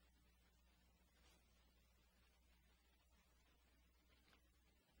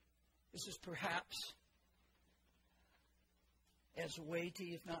 This is perhaps as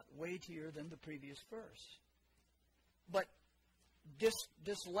weighty, if not weightier, than the previous verse. But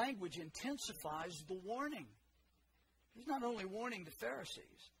this language intensifies the warning. He's not only warning the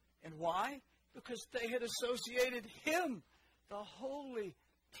Pharisees. And why? Because they had associated him, the holy,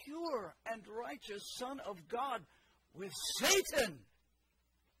 pure, and righteous Son of God, with Satan.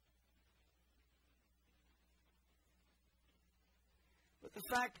 But the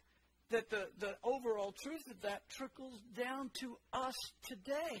fact that the overall truth of that trickles down to us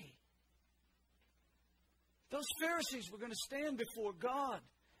today. Those Pharisees were going to stand before God,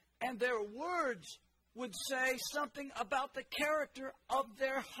 and their words would say something about the character of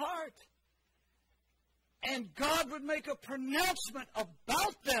their heart. And God would make a pronouncement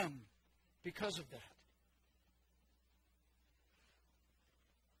about them because of that.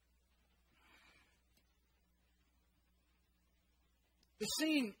 The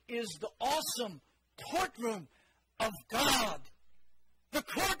scene is the awesome courtroom of God. The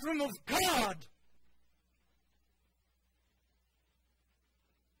courtroom of God.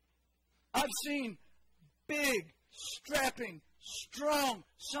 I've seen big, strapping, strong,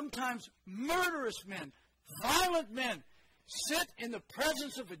 sometimes murderous men, violent men, sit in the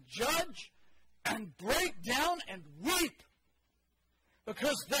presence of a judge and break down and weep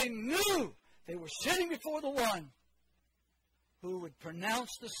because they knew they were sitting before the one who would pronounce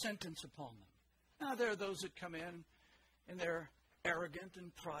the sentence upon them. Now, there are those that come in and they're arrogant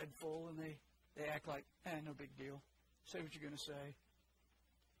and prideful and they act like, no big deal. Say what you're going to say.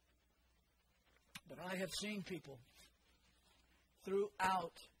 But I have seen people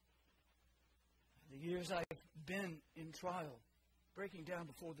throughout the years I've been in trial breaking down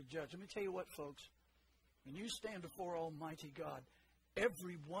before the judge. Let me tell you what, folks. When you stand before Almighty God,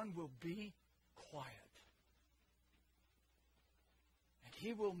 everyone will be quiet. And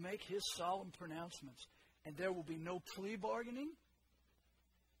He will make His solemn pronouncements. And there will be no plea bargaining.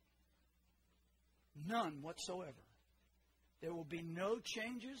 None whatsoever. There will be no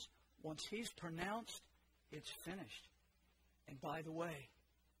changes. Once He's pronounced, it's finished. And by the way,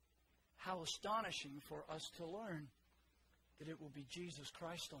 how astonishing for us to learn that it will be Jesus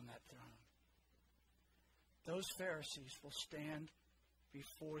Christ on that throne. Those Pharisees will stand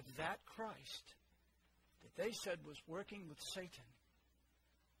before that Christ that they said was working with Satan,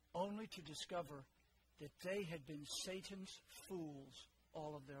 only to discover that they had been Satan's fools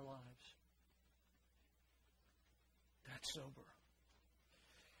all of their lives. That's sober.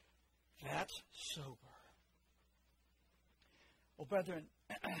 That's sober. Well, brethren,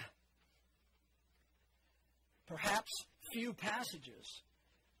 perhaps few passages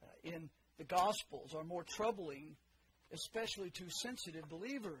in the Gospels are more troubling, especially to sensitive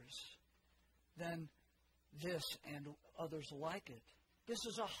believers, than this and others like it. This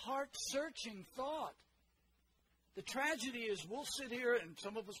is a heart-searching thought. The tragedy is we'll sit here and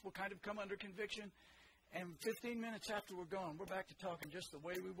some of us will kind of come under conviction, and 15 minutes after we're gone, we're back to talking just the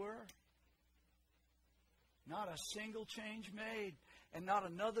way we were. Not a single change made, and not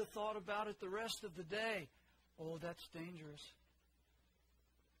another thought about it the rest of the day. Oh, that's dangerous.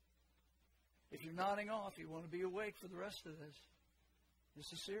 If you're nodding off, you want to be awake for the rest of this.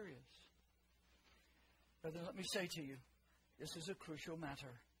 This is serious. Brethren, let me say to you, this is a crucial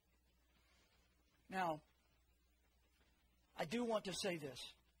matter. Now, I do want to say this.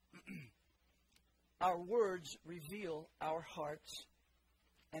 Our words reveal our hearts,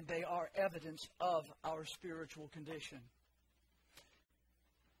 and they are evidence of our spiritual condition.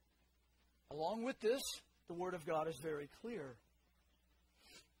 Along with this, the Word of God is very clear.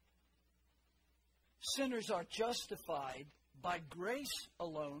 Sinners are justified by grace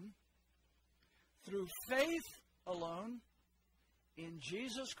alone, through faith alone, in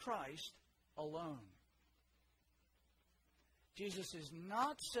Jesus Christ alone. Jesus is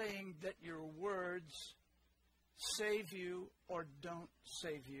not saying that your words save you or don't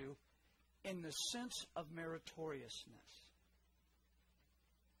save you in the sense of meritoriousness.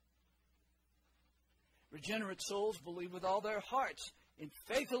 Regenerate souls believe with all their hearts in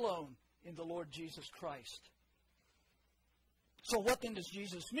faith alone in the Lord Jesus Christ. So what then does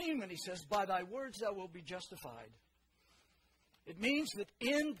Jesus mean when he says, by thy words thou wilt be justified? It means that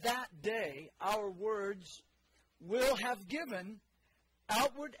in that day our words will have given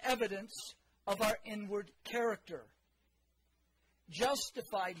outward evidence of our inward character.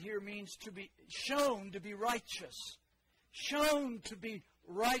 Justified here means to be shown to be righteous. Shown to be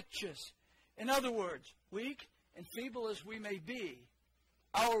righteous. In other words, weak and feeble as we may be,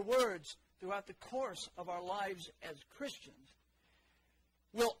 our words throughout the course of our lives as Christians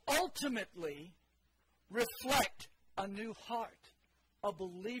will ultimately reflect a new heart, a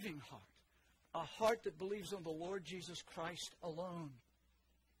believing heart, a heart that believes on the Lord Jesus Christ alone,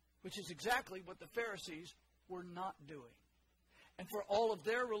 which is exactly what the Pharisees were not doing. And for all of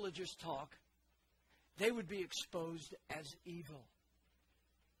their religious talk, they would be exposed as evil.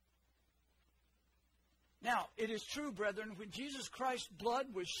 Now, it is true, brethren, when Jesus Christ's blood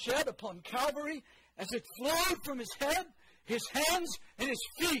was shed upon Calvary, as it flowed from his head, his hands, and his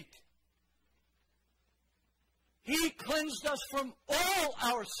feet, he cleansed us from all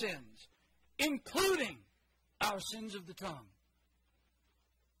our sins, including our sins of the tongue.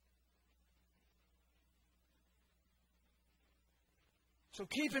 So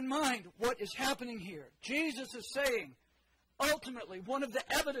keep in mind what is happening here. Jesus is saying, ultimately, one of the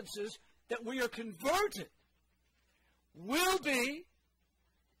evidences that we are converted will be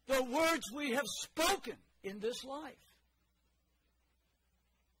the words we have spoken in this life.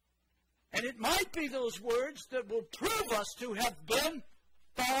 And it might be those words that will prove us to have been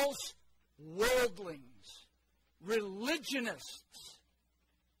false worldlings, religionists.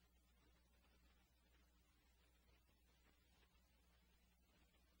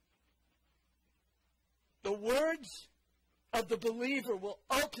 The words of the believer will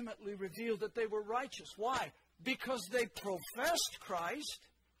ultimately reveal that they were righteous. Why? Because they professed Christ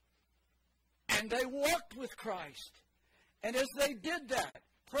and they walked with Christ. And as they did that,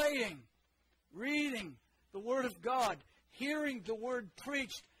 praying, reading the Word of God, hearing the Word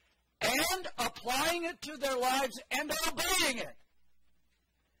preached, and applying it to their lives and obeying it,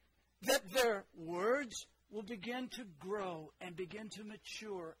 that their words will begin to grow and begin to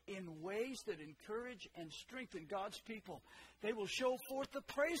mature in ways that encourage and strengthen God's people. They will show forth the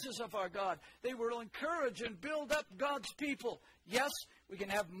praises of our God. They will encourage and build up God's people. Yes, we can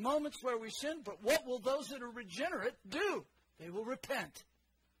have moments where we sin, but what will those that are regenerate do? They will repent.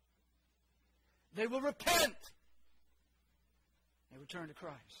 They will repent. They return to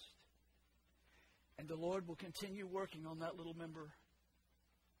Christ. And the Lord will continue working on that little member,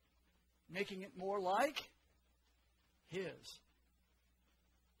 making it more like His.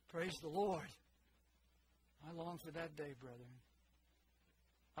 Praise the Lord. I long for that day, brethren.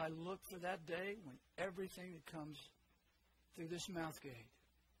 I look for that day when everything that comes through this mouth gate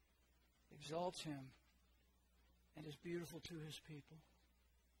exalts Him and is beautiful to His people.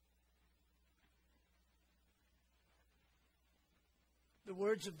 The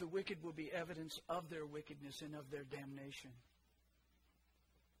words of the wicked will be evidence of their wickedness and of their damnation.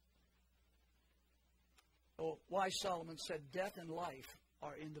 Oh, why Solomon said death and life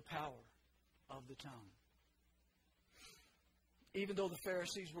are in the power of the tongue. Even though the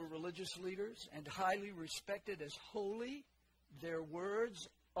Pharisees were religious leaders and highly respected as holy, their words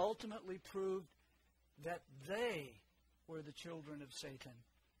ultimately proved that they were the children of Satan,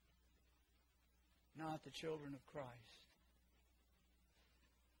 not the children of Christ.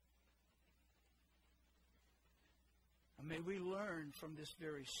 And may we learn from this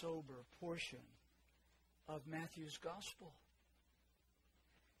very sober portion of Matthew's Gospel.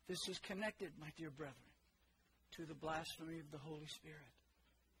 This is connected, my dear brethren, to the blasphemy of the Holy Spirit.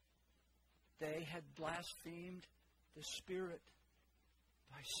 They had blasphemed the Spirit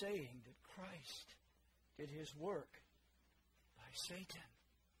by saying that Christ did His work by Satan.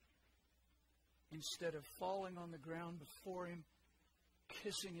 Instead of falling on the ground before Him,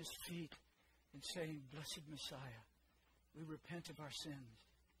 kissing His feet, and saying, "Blessed Messiah, we repent of our sins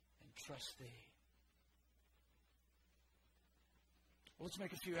and trust Thee." Well, let's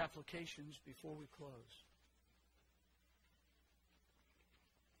make a few applications before we close.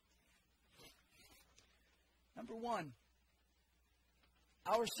 Number one,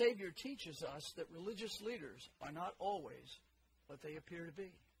 our Savior teaches us that religious leaders are not always what they appear to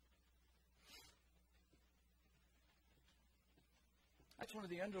be. That's one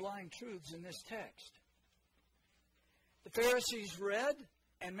of the underlying truths in this text. The Pharisees read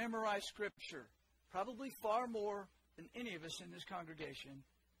and memorized Scripture, probably far more than any of us in this congregation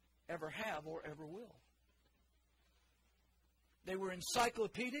ever have or ever will. They were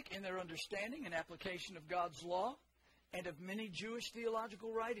encyclopedic in their understanding and application of God's law and of many Jewish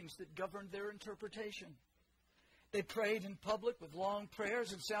theological writings that governed their interpretation. They prayed in public with long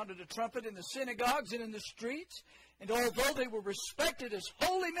prayers and sounded a trumpet in the synagogues and in the streets. And although they were respected as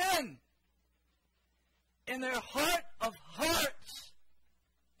holy men, in their heart of hearts,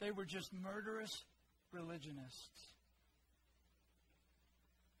 they were just murderous religionists.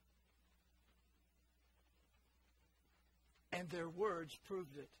 And their words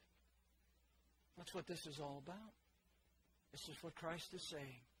proved it. That's what this is all about. This is what Christ is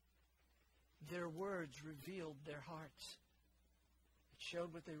saying. Their words revealed their hearts. It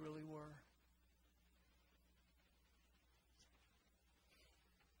showed what they really were.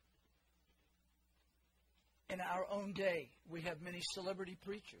 In our own day, we have many celebrity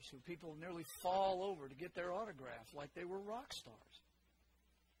preachers who people nearly fall over to get their autograph like they were rock stars.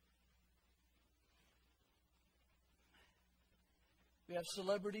 We have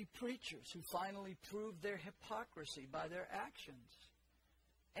celebrity preachers who finally prove their hypocrisy by their actions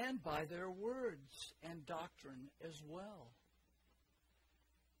and by their words and doctrine as well.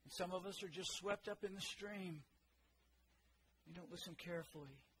 And some of us are just swept up in the stream. We don't listen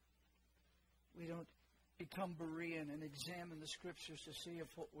carefully. We don't become Berean and examine the Scriptures to see if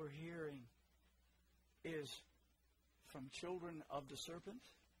what we're hearing is from children of the serpent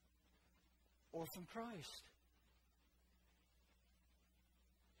or from Christ.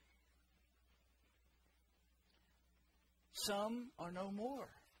 Some are no more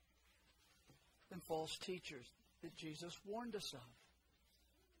than false teachers that Jesus warned us of.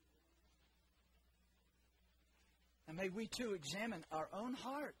 And may we too examine our own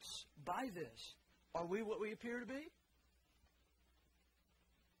hearts by this. Are we what we appear to be?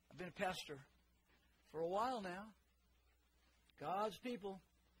 I've been a pastor for a while now. God's people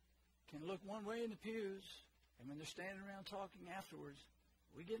can look one way in the pews, and when they're standing around talking afterwards,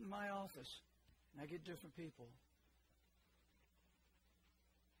 we get in my office, and I get different people.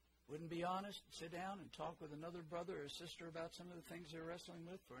 Wouldn't be honest, sit down and talk with another brother or sister about some of the things they're wrestling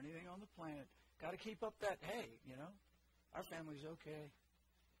with or anything on the planet. Got to keep up that, hey, our family's okay.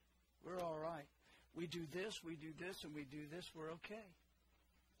 We're all right. We do this, and we do this, we're okay.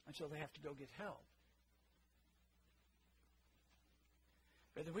 Until they have to go get help.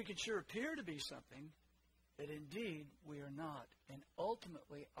 But we can sure appear to be something that indeed we are not. And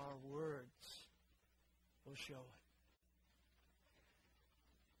ultimately our words will show it.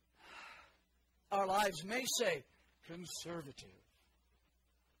 Our lives may say conservative,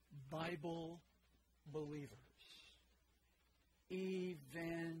 Bible believers,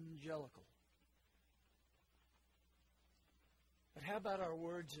 evangelical. But how about our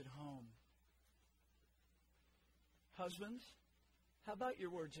words at home? Husbands, how about your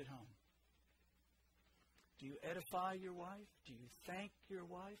words at home? Do you edify your wife? Do you thank your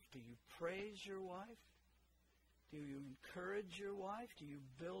wife? Do you praise your wife? Do you encourage your wife? Do you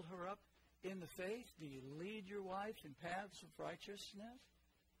build her up in the faith? Do you lead your wife in paths of righteousness?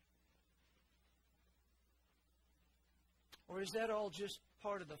 Or is that all just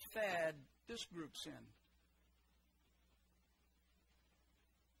part of the fad this group's in?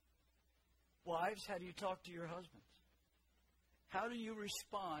 Wives, how do you talk to your husbands? How do you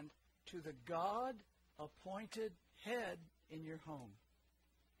respond to the God-appointed head in your home?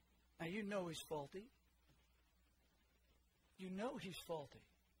 Now, you know he's faulty. You know he's faulty.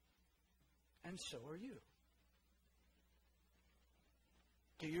 And so are you.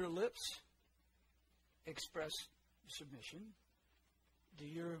 Do your lips express submission? Do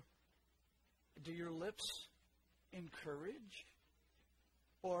your lips encourage?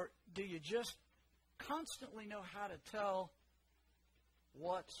 Or do you just constantly know how to tell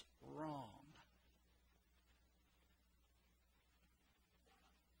what's wrong?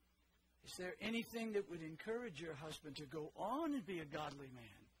 Is there anything that would encourage your husband to go on and be a godly man?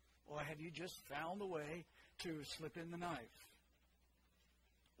 Or have you just found a way to slip in the knife?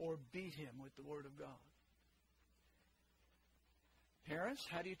 Or beat him with the Word of God? Parents,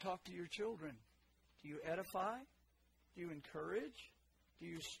 how do you talk to your children? Do you edify? Do you encourage? Do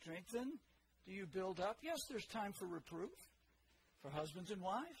you strengthen? Do you build up? Yes, there's time for reproof. For husbands and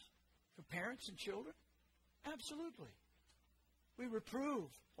wives. For parents and children. Absolutely. We reprove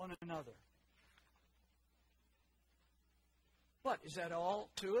one another. What? Is that all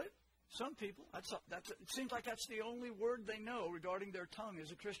to it? Some people, it seems like that's the only word they know regarding their tongue as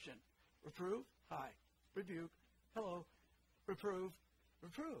a Christian. Reprove, hi. Rebuke, hello. Reprove,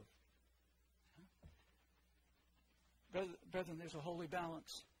 reprove. Brethren, there's a holy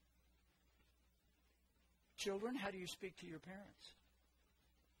balance. Children, how do you speak to your parents?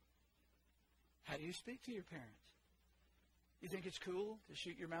 How do you speak to your parents? You think it's cool to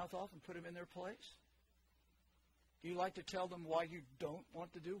shoot your mouth off and put them in their place? Do you like to tell them why you don't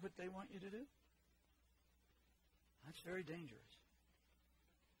want to do what they want you to do? That's very dangerous.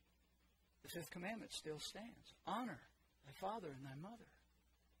 The fifth commandment still stands. Honor thy father and thy mother.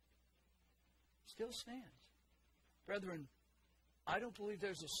 Still stands. Brethren, I don't believe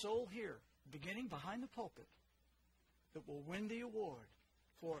there's a soul here, beginning behind the pulpit, that will win the award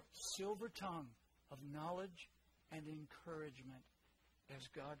for silver tongue of knowledge and encouragement as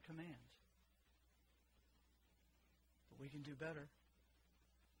God commands. But we can do better.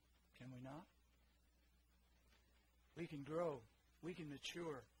 Can we not? We can grow. We can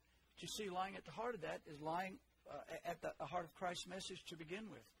mature. But you see, lying at the heart of that is lying at the heart of Christ's message to begin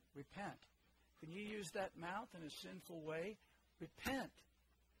with. Repent. When you use that mouth in a sinful way, repent.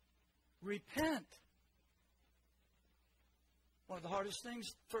 Repent. One of the hardest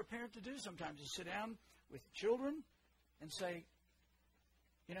things for a parent to do sometimes is sit down with children and say,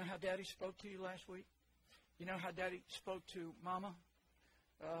 you know how Daddy spoke to you last week? You know how Daddy spoke to Mama?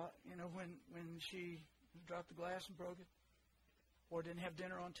 When she dropped the glass and broke it? Or didn't have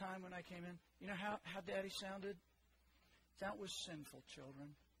dinner on time when I came in? You know how Daddy sounded? That was sinful, children.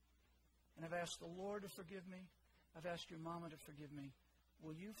 And I've asked the Lord to forgive me. I've asked your Mama to forgive me.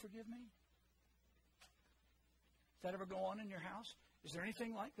 Will you forgive me? Does that ever go on in your house? Is there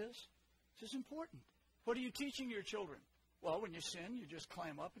anything like this? This is important. What are you teaching your children? Well, when you sin, you just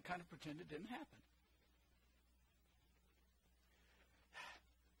clam up and kind of pretend it didn't happen.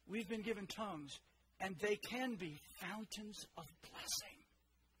 We've been given tongues, and they can be fountains of blessing.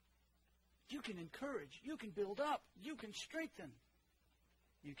 You can encourage. You can build up. You can strengthen.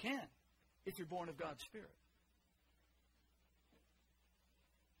 You can, if you're born of God's Spirit.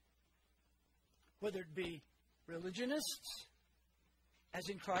 Whether it be religionists, as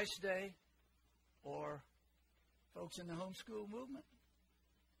in Christ's day, or folks in the homeschool movement.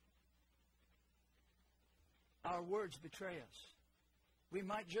 Our words betray us. We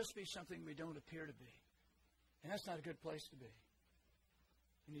might just be something we don't appear to be. And that's not a good place to be.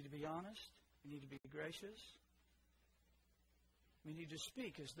 We need to be honest. We need to be gracious. We need to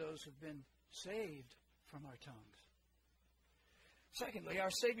speak as those who have been saved from our tongues. Secondly, our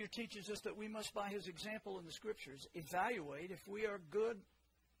Savior teaches us that we must, by His example in the Scriptures, evaluate if we are good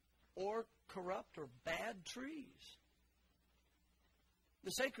or corrupt or bad trees.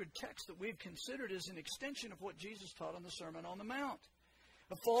 The sacred text that we've considered is an extension of what Jesus taught on the Sermon on the Mount.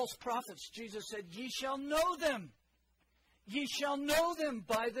 Of false prophets, Jesus said, ye shall know them. Ye shall know them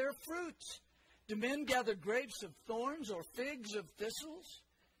by their fruits. Do men gather grapes of thorns or figs of thistles?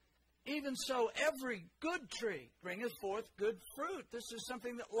 Even so, every good tree bringeth forth good fruit. This is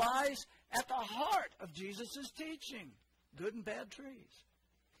something that lies at the heart of Jesus' teaching. Good and bad trees.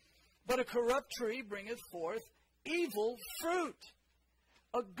 But a corrupt tree bringeth forth evil fruit.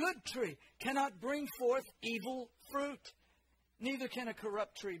 A good tree cannot bring forth evil fruit. Neither can a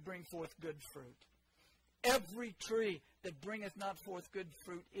corrupt tree bring forth good fruit. Every tree that bringeth not forth good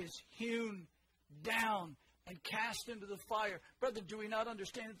fruit is hewn down and cast into the fire. Brethren, do we not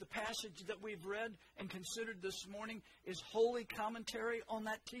understand that the passage that we've read and considered this morning is holy commentary on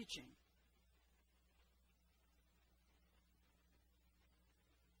that teaching?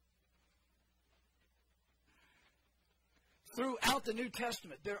 Throughout the New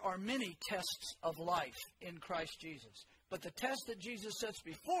Testament, there are many tests of life in Christ Jesus. But the test that Jesus sets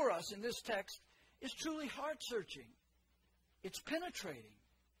before us in this text is truly heart-searching. It's penetrating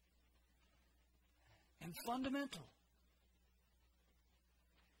and fundamental.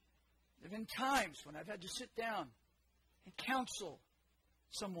 There have been times when I've had to sit down and counsel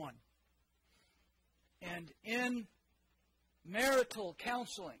someone. And in marital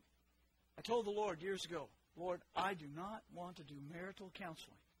counseling, I told the Lord years ago, Lord, I do not want to do marital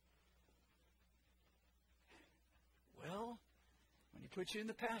counseling. Well, when He puts you in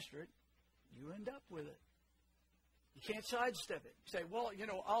the pastorate, you end up with it. You can't sidestep it. You say, well,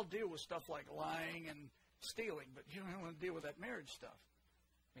 I'll deal with stuff like lying and stealing, but you don't want to deal with that marriage stuff.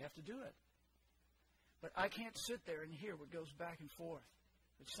 We have to do it. But I can't sit there and hear what goes back and forth,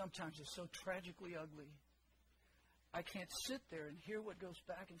 which sometimes is so tragically ugly. I can't sit there and hear what goes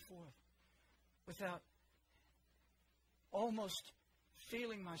back and forth without almost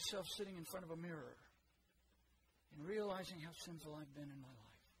feeling myself sitting in front of a mirror and realizing how sinful I've been in my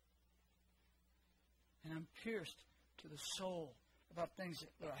life. And I'm pierced to the soul about things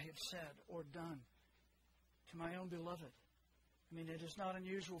that I have said or done to my own beloved. I mean, it is not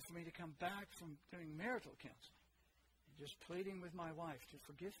unusual for me to come back from doing marital counseling and just pleading with my wife to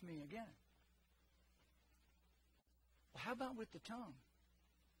forgive me again. Well, how about with the tongue?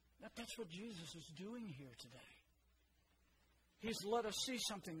 That's what Jesus is doing here today. He's let us see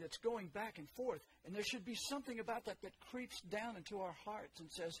something that's going back and forth. And there should be something about that that creeps down into our hearts and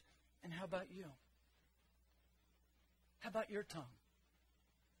says, and how about you? How about your tongue?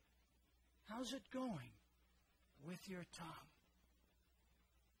 How's it going with your tongue?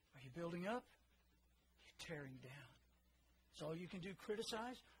 Are you building up? Are you tearing down? Is all you can do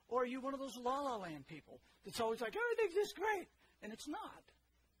criticize? Or are you one of those la-la land people that's always like, everything's just great, and it's not?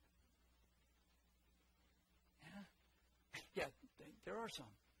 Yeah, there are some.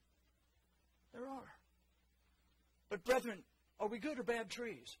 There are. But brethren, are we good or bad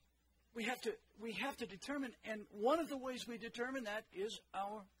trees? We have to determine, and one of the ways we determine that is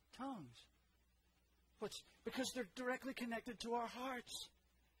our tongues. Because they're directly connected to our hearts.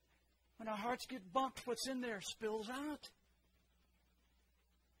 When our hearts get bumped, what's in there spills out.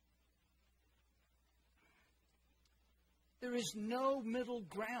 There is no middle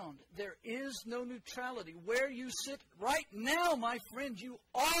ground. There is no neutrality. Where you sit right now, my friend, you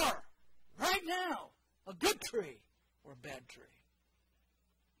are, right now, a good tree or a bad tree.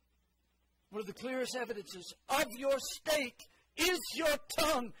 One of the clearest evidences of your state is your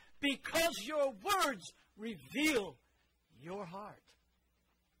tongue, because your words reveal your heart.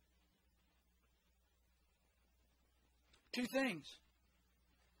 Two things: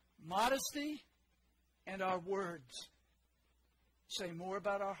 modesty and our words say more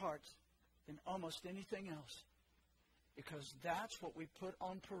about our hearts than almost anything else, because that's what we put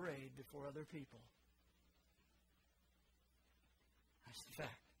on parade before other people. That's the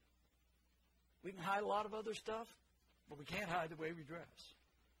fact. We can hide a lot of other stuff, but we can't hide the way we dress.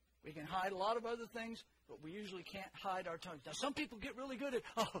 We can hide a lot of other things, but we usually can't hide our tongues. Now, some people get really good at,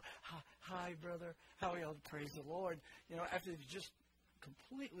 hi, brother, how are you? Praise the Lord. You know, after they've just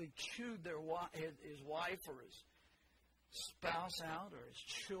completely chewed his wife or his spouse out or his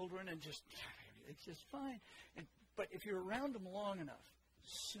children, and it's just fine. But if you're around them long enough,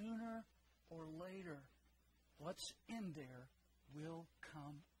 sooner or later, what's in there will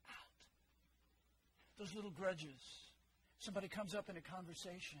come out. Those little grudges. Somebody comes up in a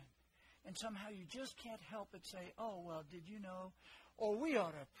conversation, and somehow you just can't help but say, oh, well, did you know? Or we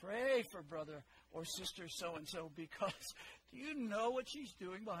ought to pray for brother or sister so-and-so, because do you know what she's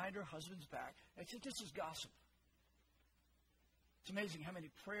doing behind her husband's back? Except this is gossip. It's amazing how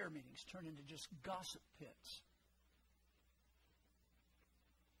many prayer meetings turn into just gossip pits.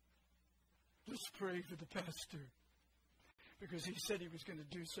 Let's pray for the pastor, because he said he was going to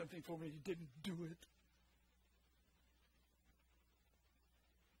do something for me. He didn't do it.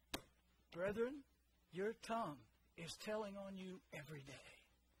 Brethren, your tongue is telling on you every day.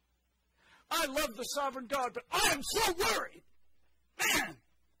 I love the sovereign God, but I am so worried. Man,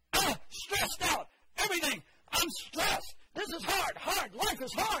 I'm stressed out. Everything, I'm stressed. This is hard. Life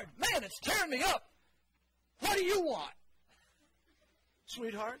is hard. Man, it's tearing me up. What do you want?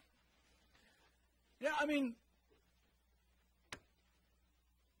 Sweetheart? Yeah, I mean,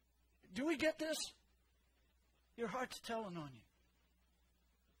 do we get this? Your heart's telling on you.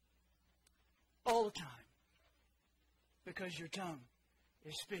 All the time. Because your tongue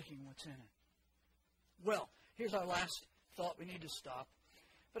is speaking what's in it. Well, here's our last thought. We need to stop.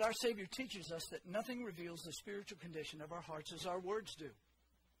 But our Savior teaches us that nothing reveals the spiritual condition of our hearts as our words do.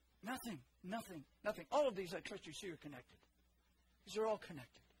 Nothing. All of these, I trust you see, are connected. These are all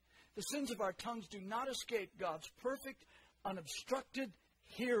connected. The sins of our tongues do not escape God's perfect, unobstructed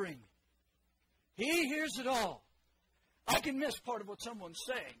hearing. He hears it all. I can miss part of what someone's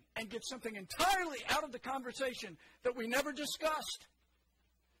saying and get something entirely out of the conversation that we never discussed.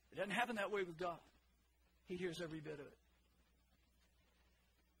 It doesn't happen that way with God. He hears every bit of it.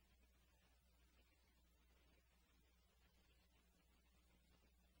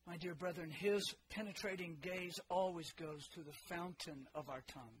 My dear brethren, His penetrating gaze always goes to the fountain of our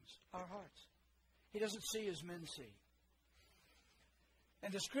tongues, our hearts. He doesn't see as men see.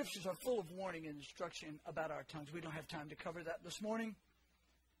 And the Scriptures are full of warning and instruction about our tongues. We don't have time to cover that this morning.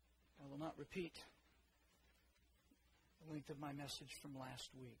 I will not repeat the length of my message from last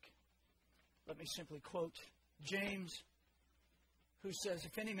week. Let me simply quote James, who says,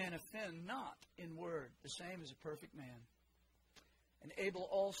 if any man offend not in word, the same is a perfect man, and able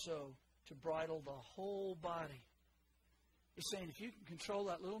also to bridle the whole body. He's saying if you can control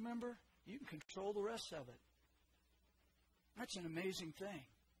that little member, you can control the rest of it. That's an amazing thing.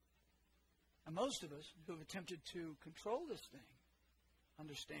 And most of us who have attempted to control this thing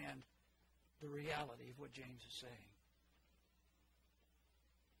understand the reality of what James is saying.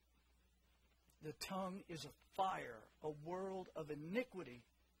 The tongue is a fire, a world of iniquity.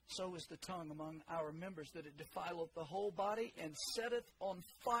 So is the tongue among our members, that it defileth the whole body, and setteth on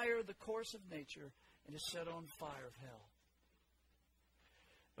fire the course of nature, and is set on fire of hell.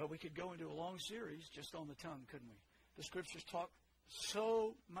 Well, we could go into a long series just on the tongue, couldn't we? The Scriptures talk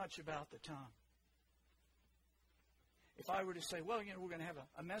so much about the tongue. If I were to say, well, we're going to have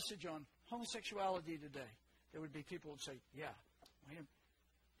a message on homosexuality today, there would be people who would say, yeah,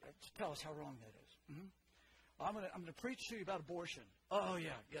 tell us how wrong that is. Mm-hmm. Well, I'm going to preach to you about abortion. Oh,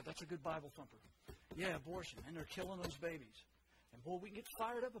 yeah, that's a good Bible thumper. Yeah, abortion, and they're killing those babies. And, boy, we can get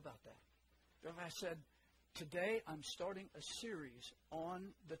fired up about that. If I said, today I'm starting a series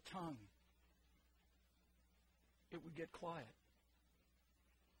on the tongue, it would get quiet.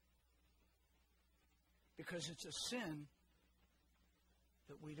 Because it's a sin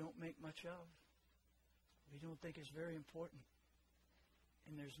that we don't make much of. We don't think it's very important.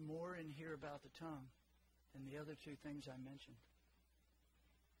 And there's more in here about the tongue than the other two things I mentioned.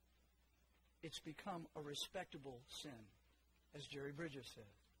 It's become a respectable sin, as Jerry Bridges said.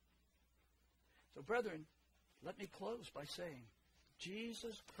 So, brethren, let me close by saying,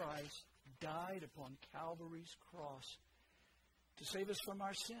 Jesus Christ died upon Calvary's cross to save us from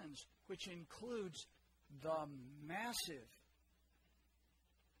our sins, which includes the massive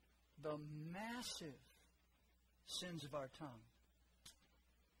sins of our tongue.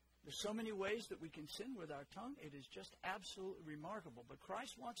 There's so many ways that we can sin with our tongue. It is just absolutely remarkable. But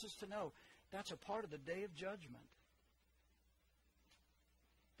Christ wants us to know that's a part of the day of judgment.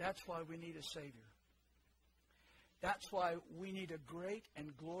 That's why we need a Savior. That's why we need a great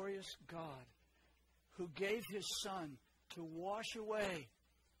and glorious God who gave His Son to wash away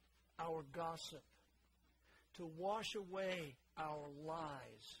our gossip, to wash away our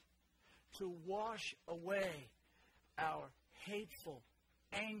lies, to wash away our hateful,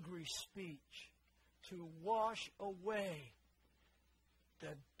 angry speech, to wash away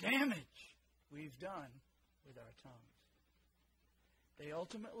the damage we've done with our tongues. They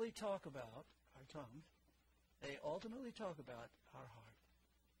ultimately talk about our tongues. They ultimately talk about our heart.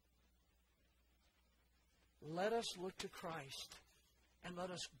 Let us look to Christ and let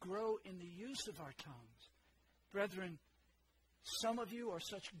us grow in the use of our tongues. Brethren, some of you are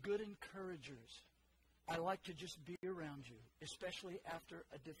such good encouragers. I like to just be around you, especially after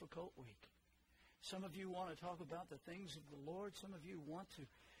a difficult week. Some of you want to talk about the things of the Lord. Some of you want to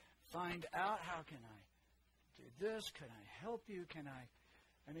find out, how can I do this? Can I help you?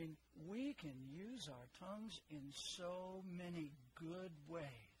 We can use our tongues in so many good ways.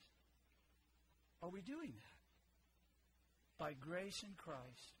 Are we doing that? By grace in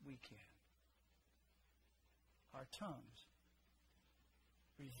Christ, we can. Our tongues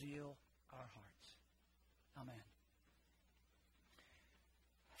reveal our hearts. Amen.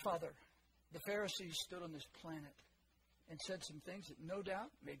 Father, the Pharisees stood on this planet and said some things that no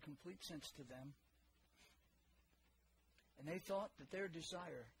doubt made complete sense to them. And they thought that their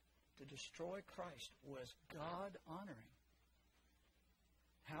desire to destroy Christ was God-honoring.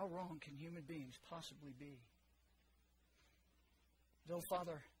 How wrong can human beings possibly be? Though,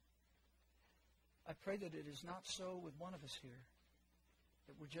 Father, I pray that it is not so with one of us here,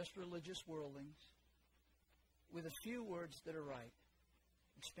 that we're just religious worldlings with a few words that are right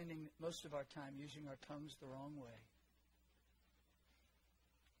and spending most of our time using our tongues the wrong way.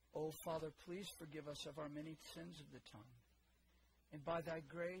 Oh, Father, please forgive us of our many sins of the tongue. And by Thy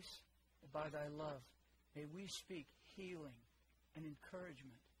grace and by Thy love, may we speak healing and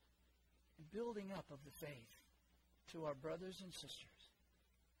encouragement and building up of the faith to our brothers and sisters.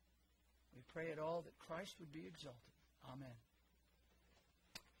 We pray it all that Christ would be exalted. Amen.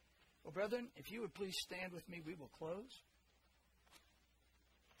 Well, brethren, if you would please stand with me, we will close.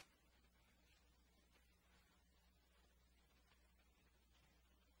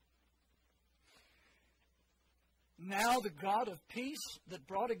 Now the God of peace that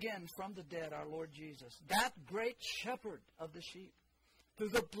brought again from the dead our Lord Jesus, that great shepherd of the sheep, through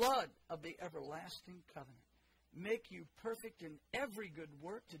the blood of the everlasting covenant, make you perfect in every good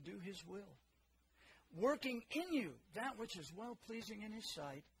work to do His will, working in you that which is well-pleasing in His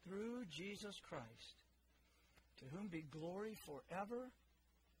sight, through Jesus Christ, to whom be glory forever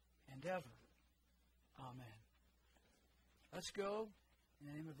and ever. Amen. Let's go in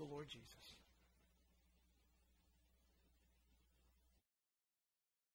the name of the Lord Jesus.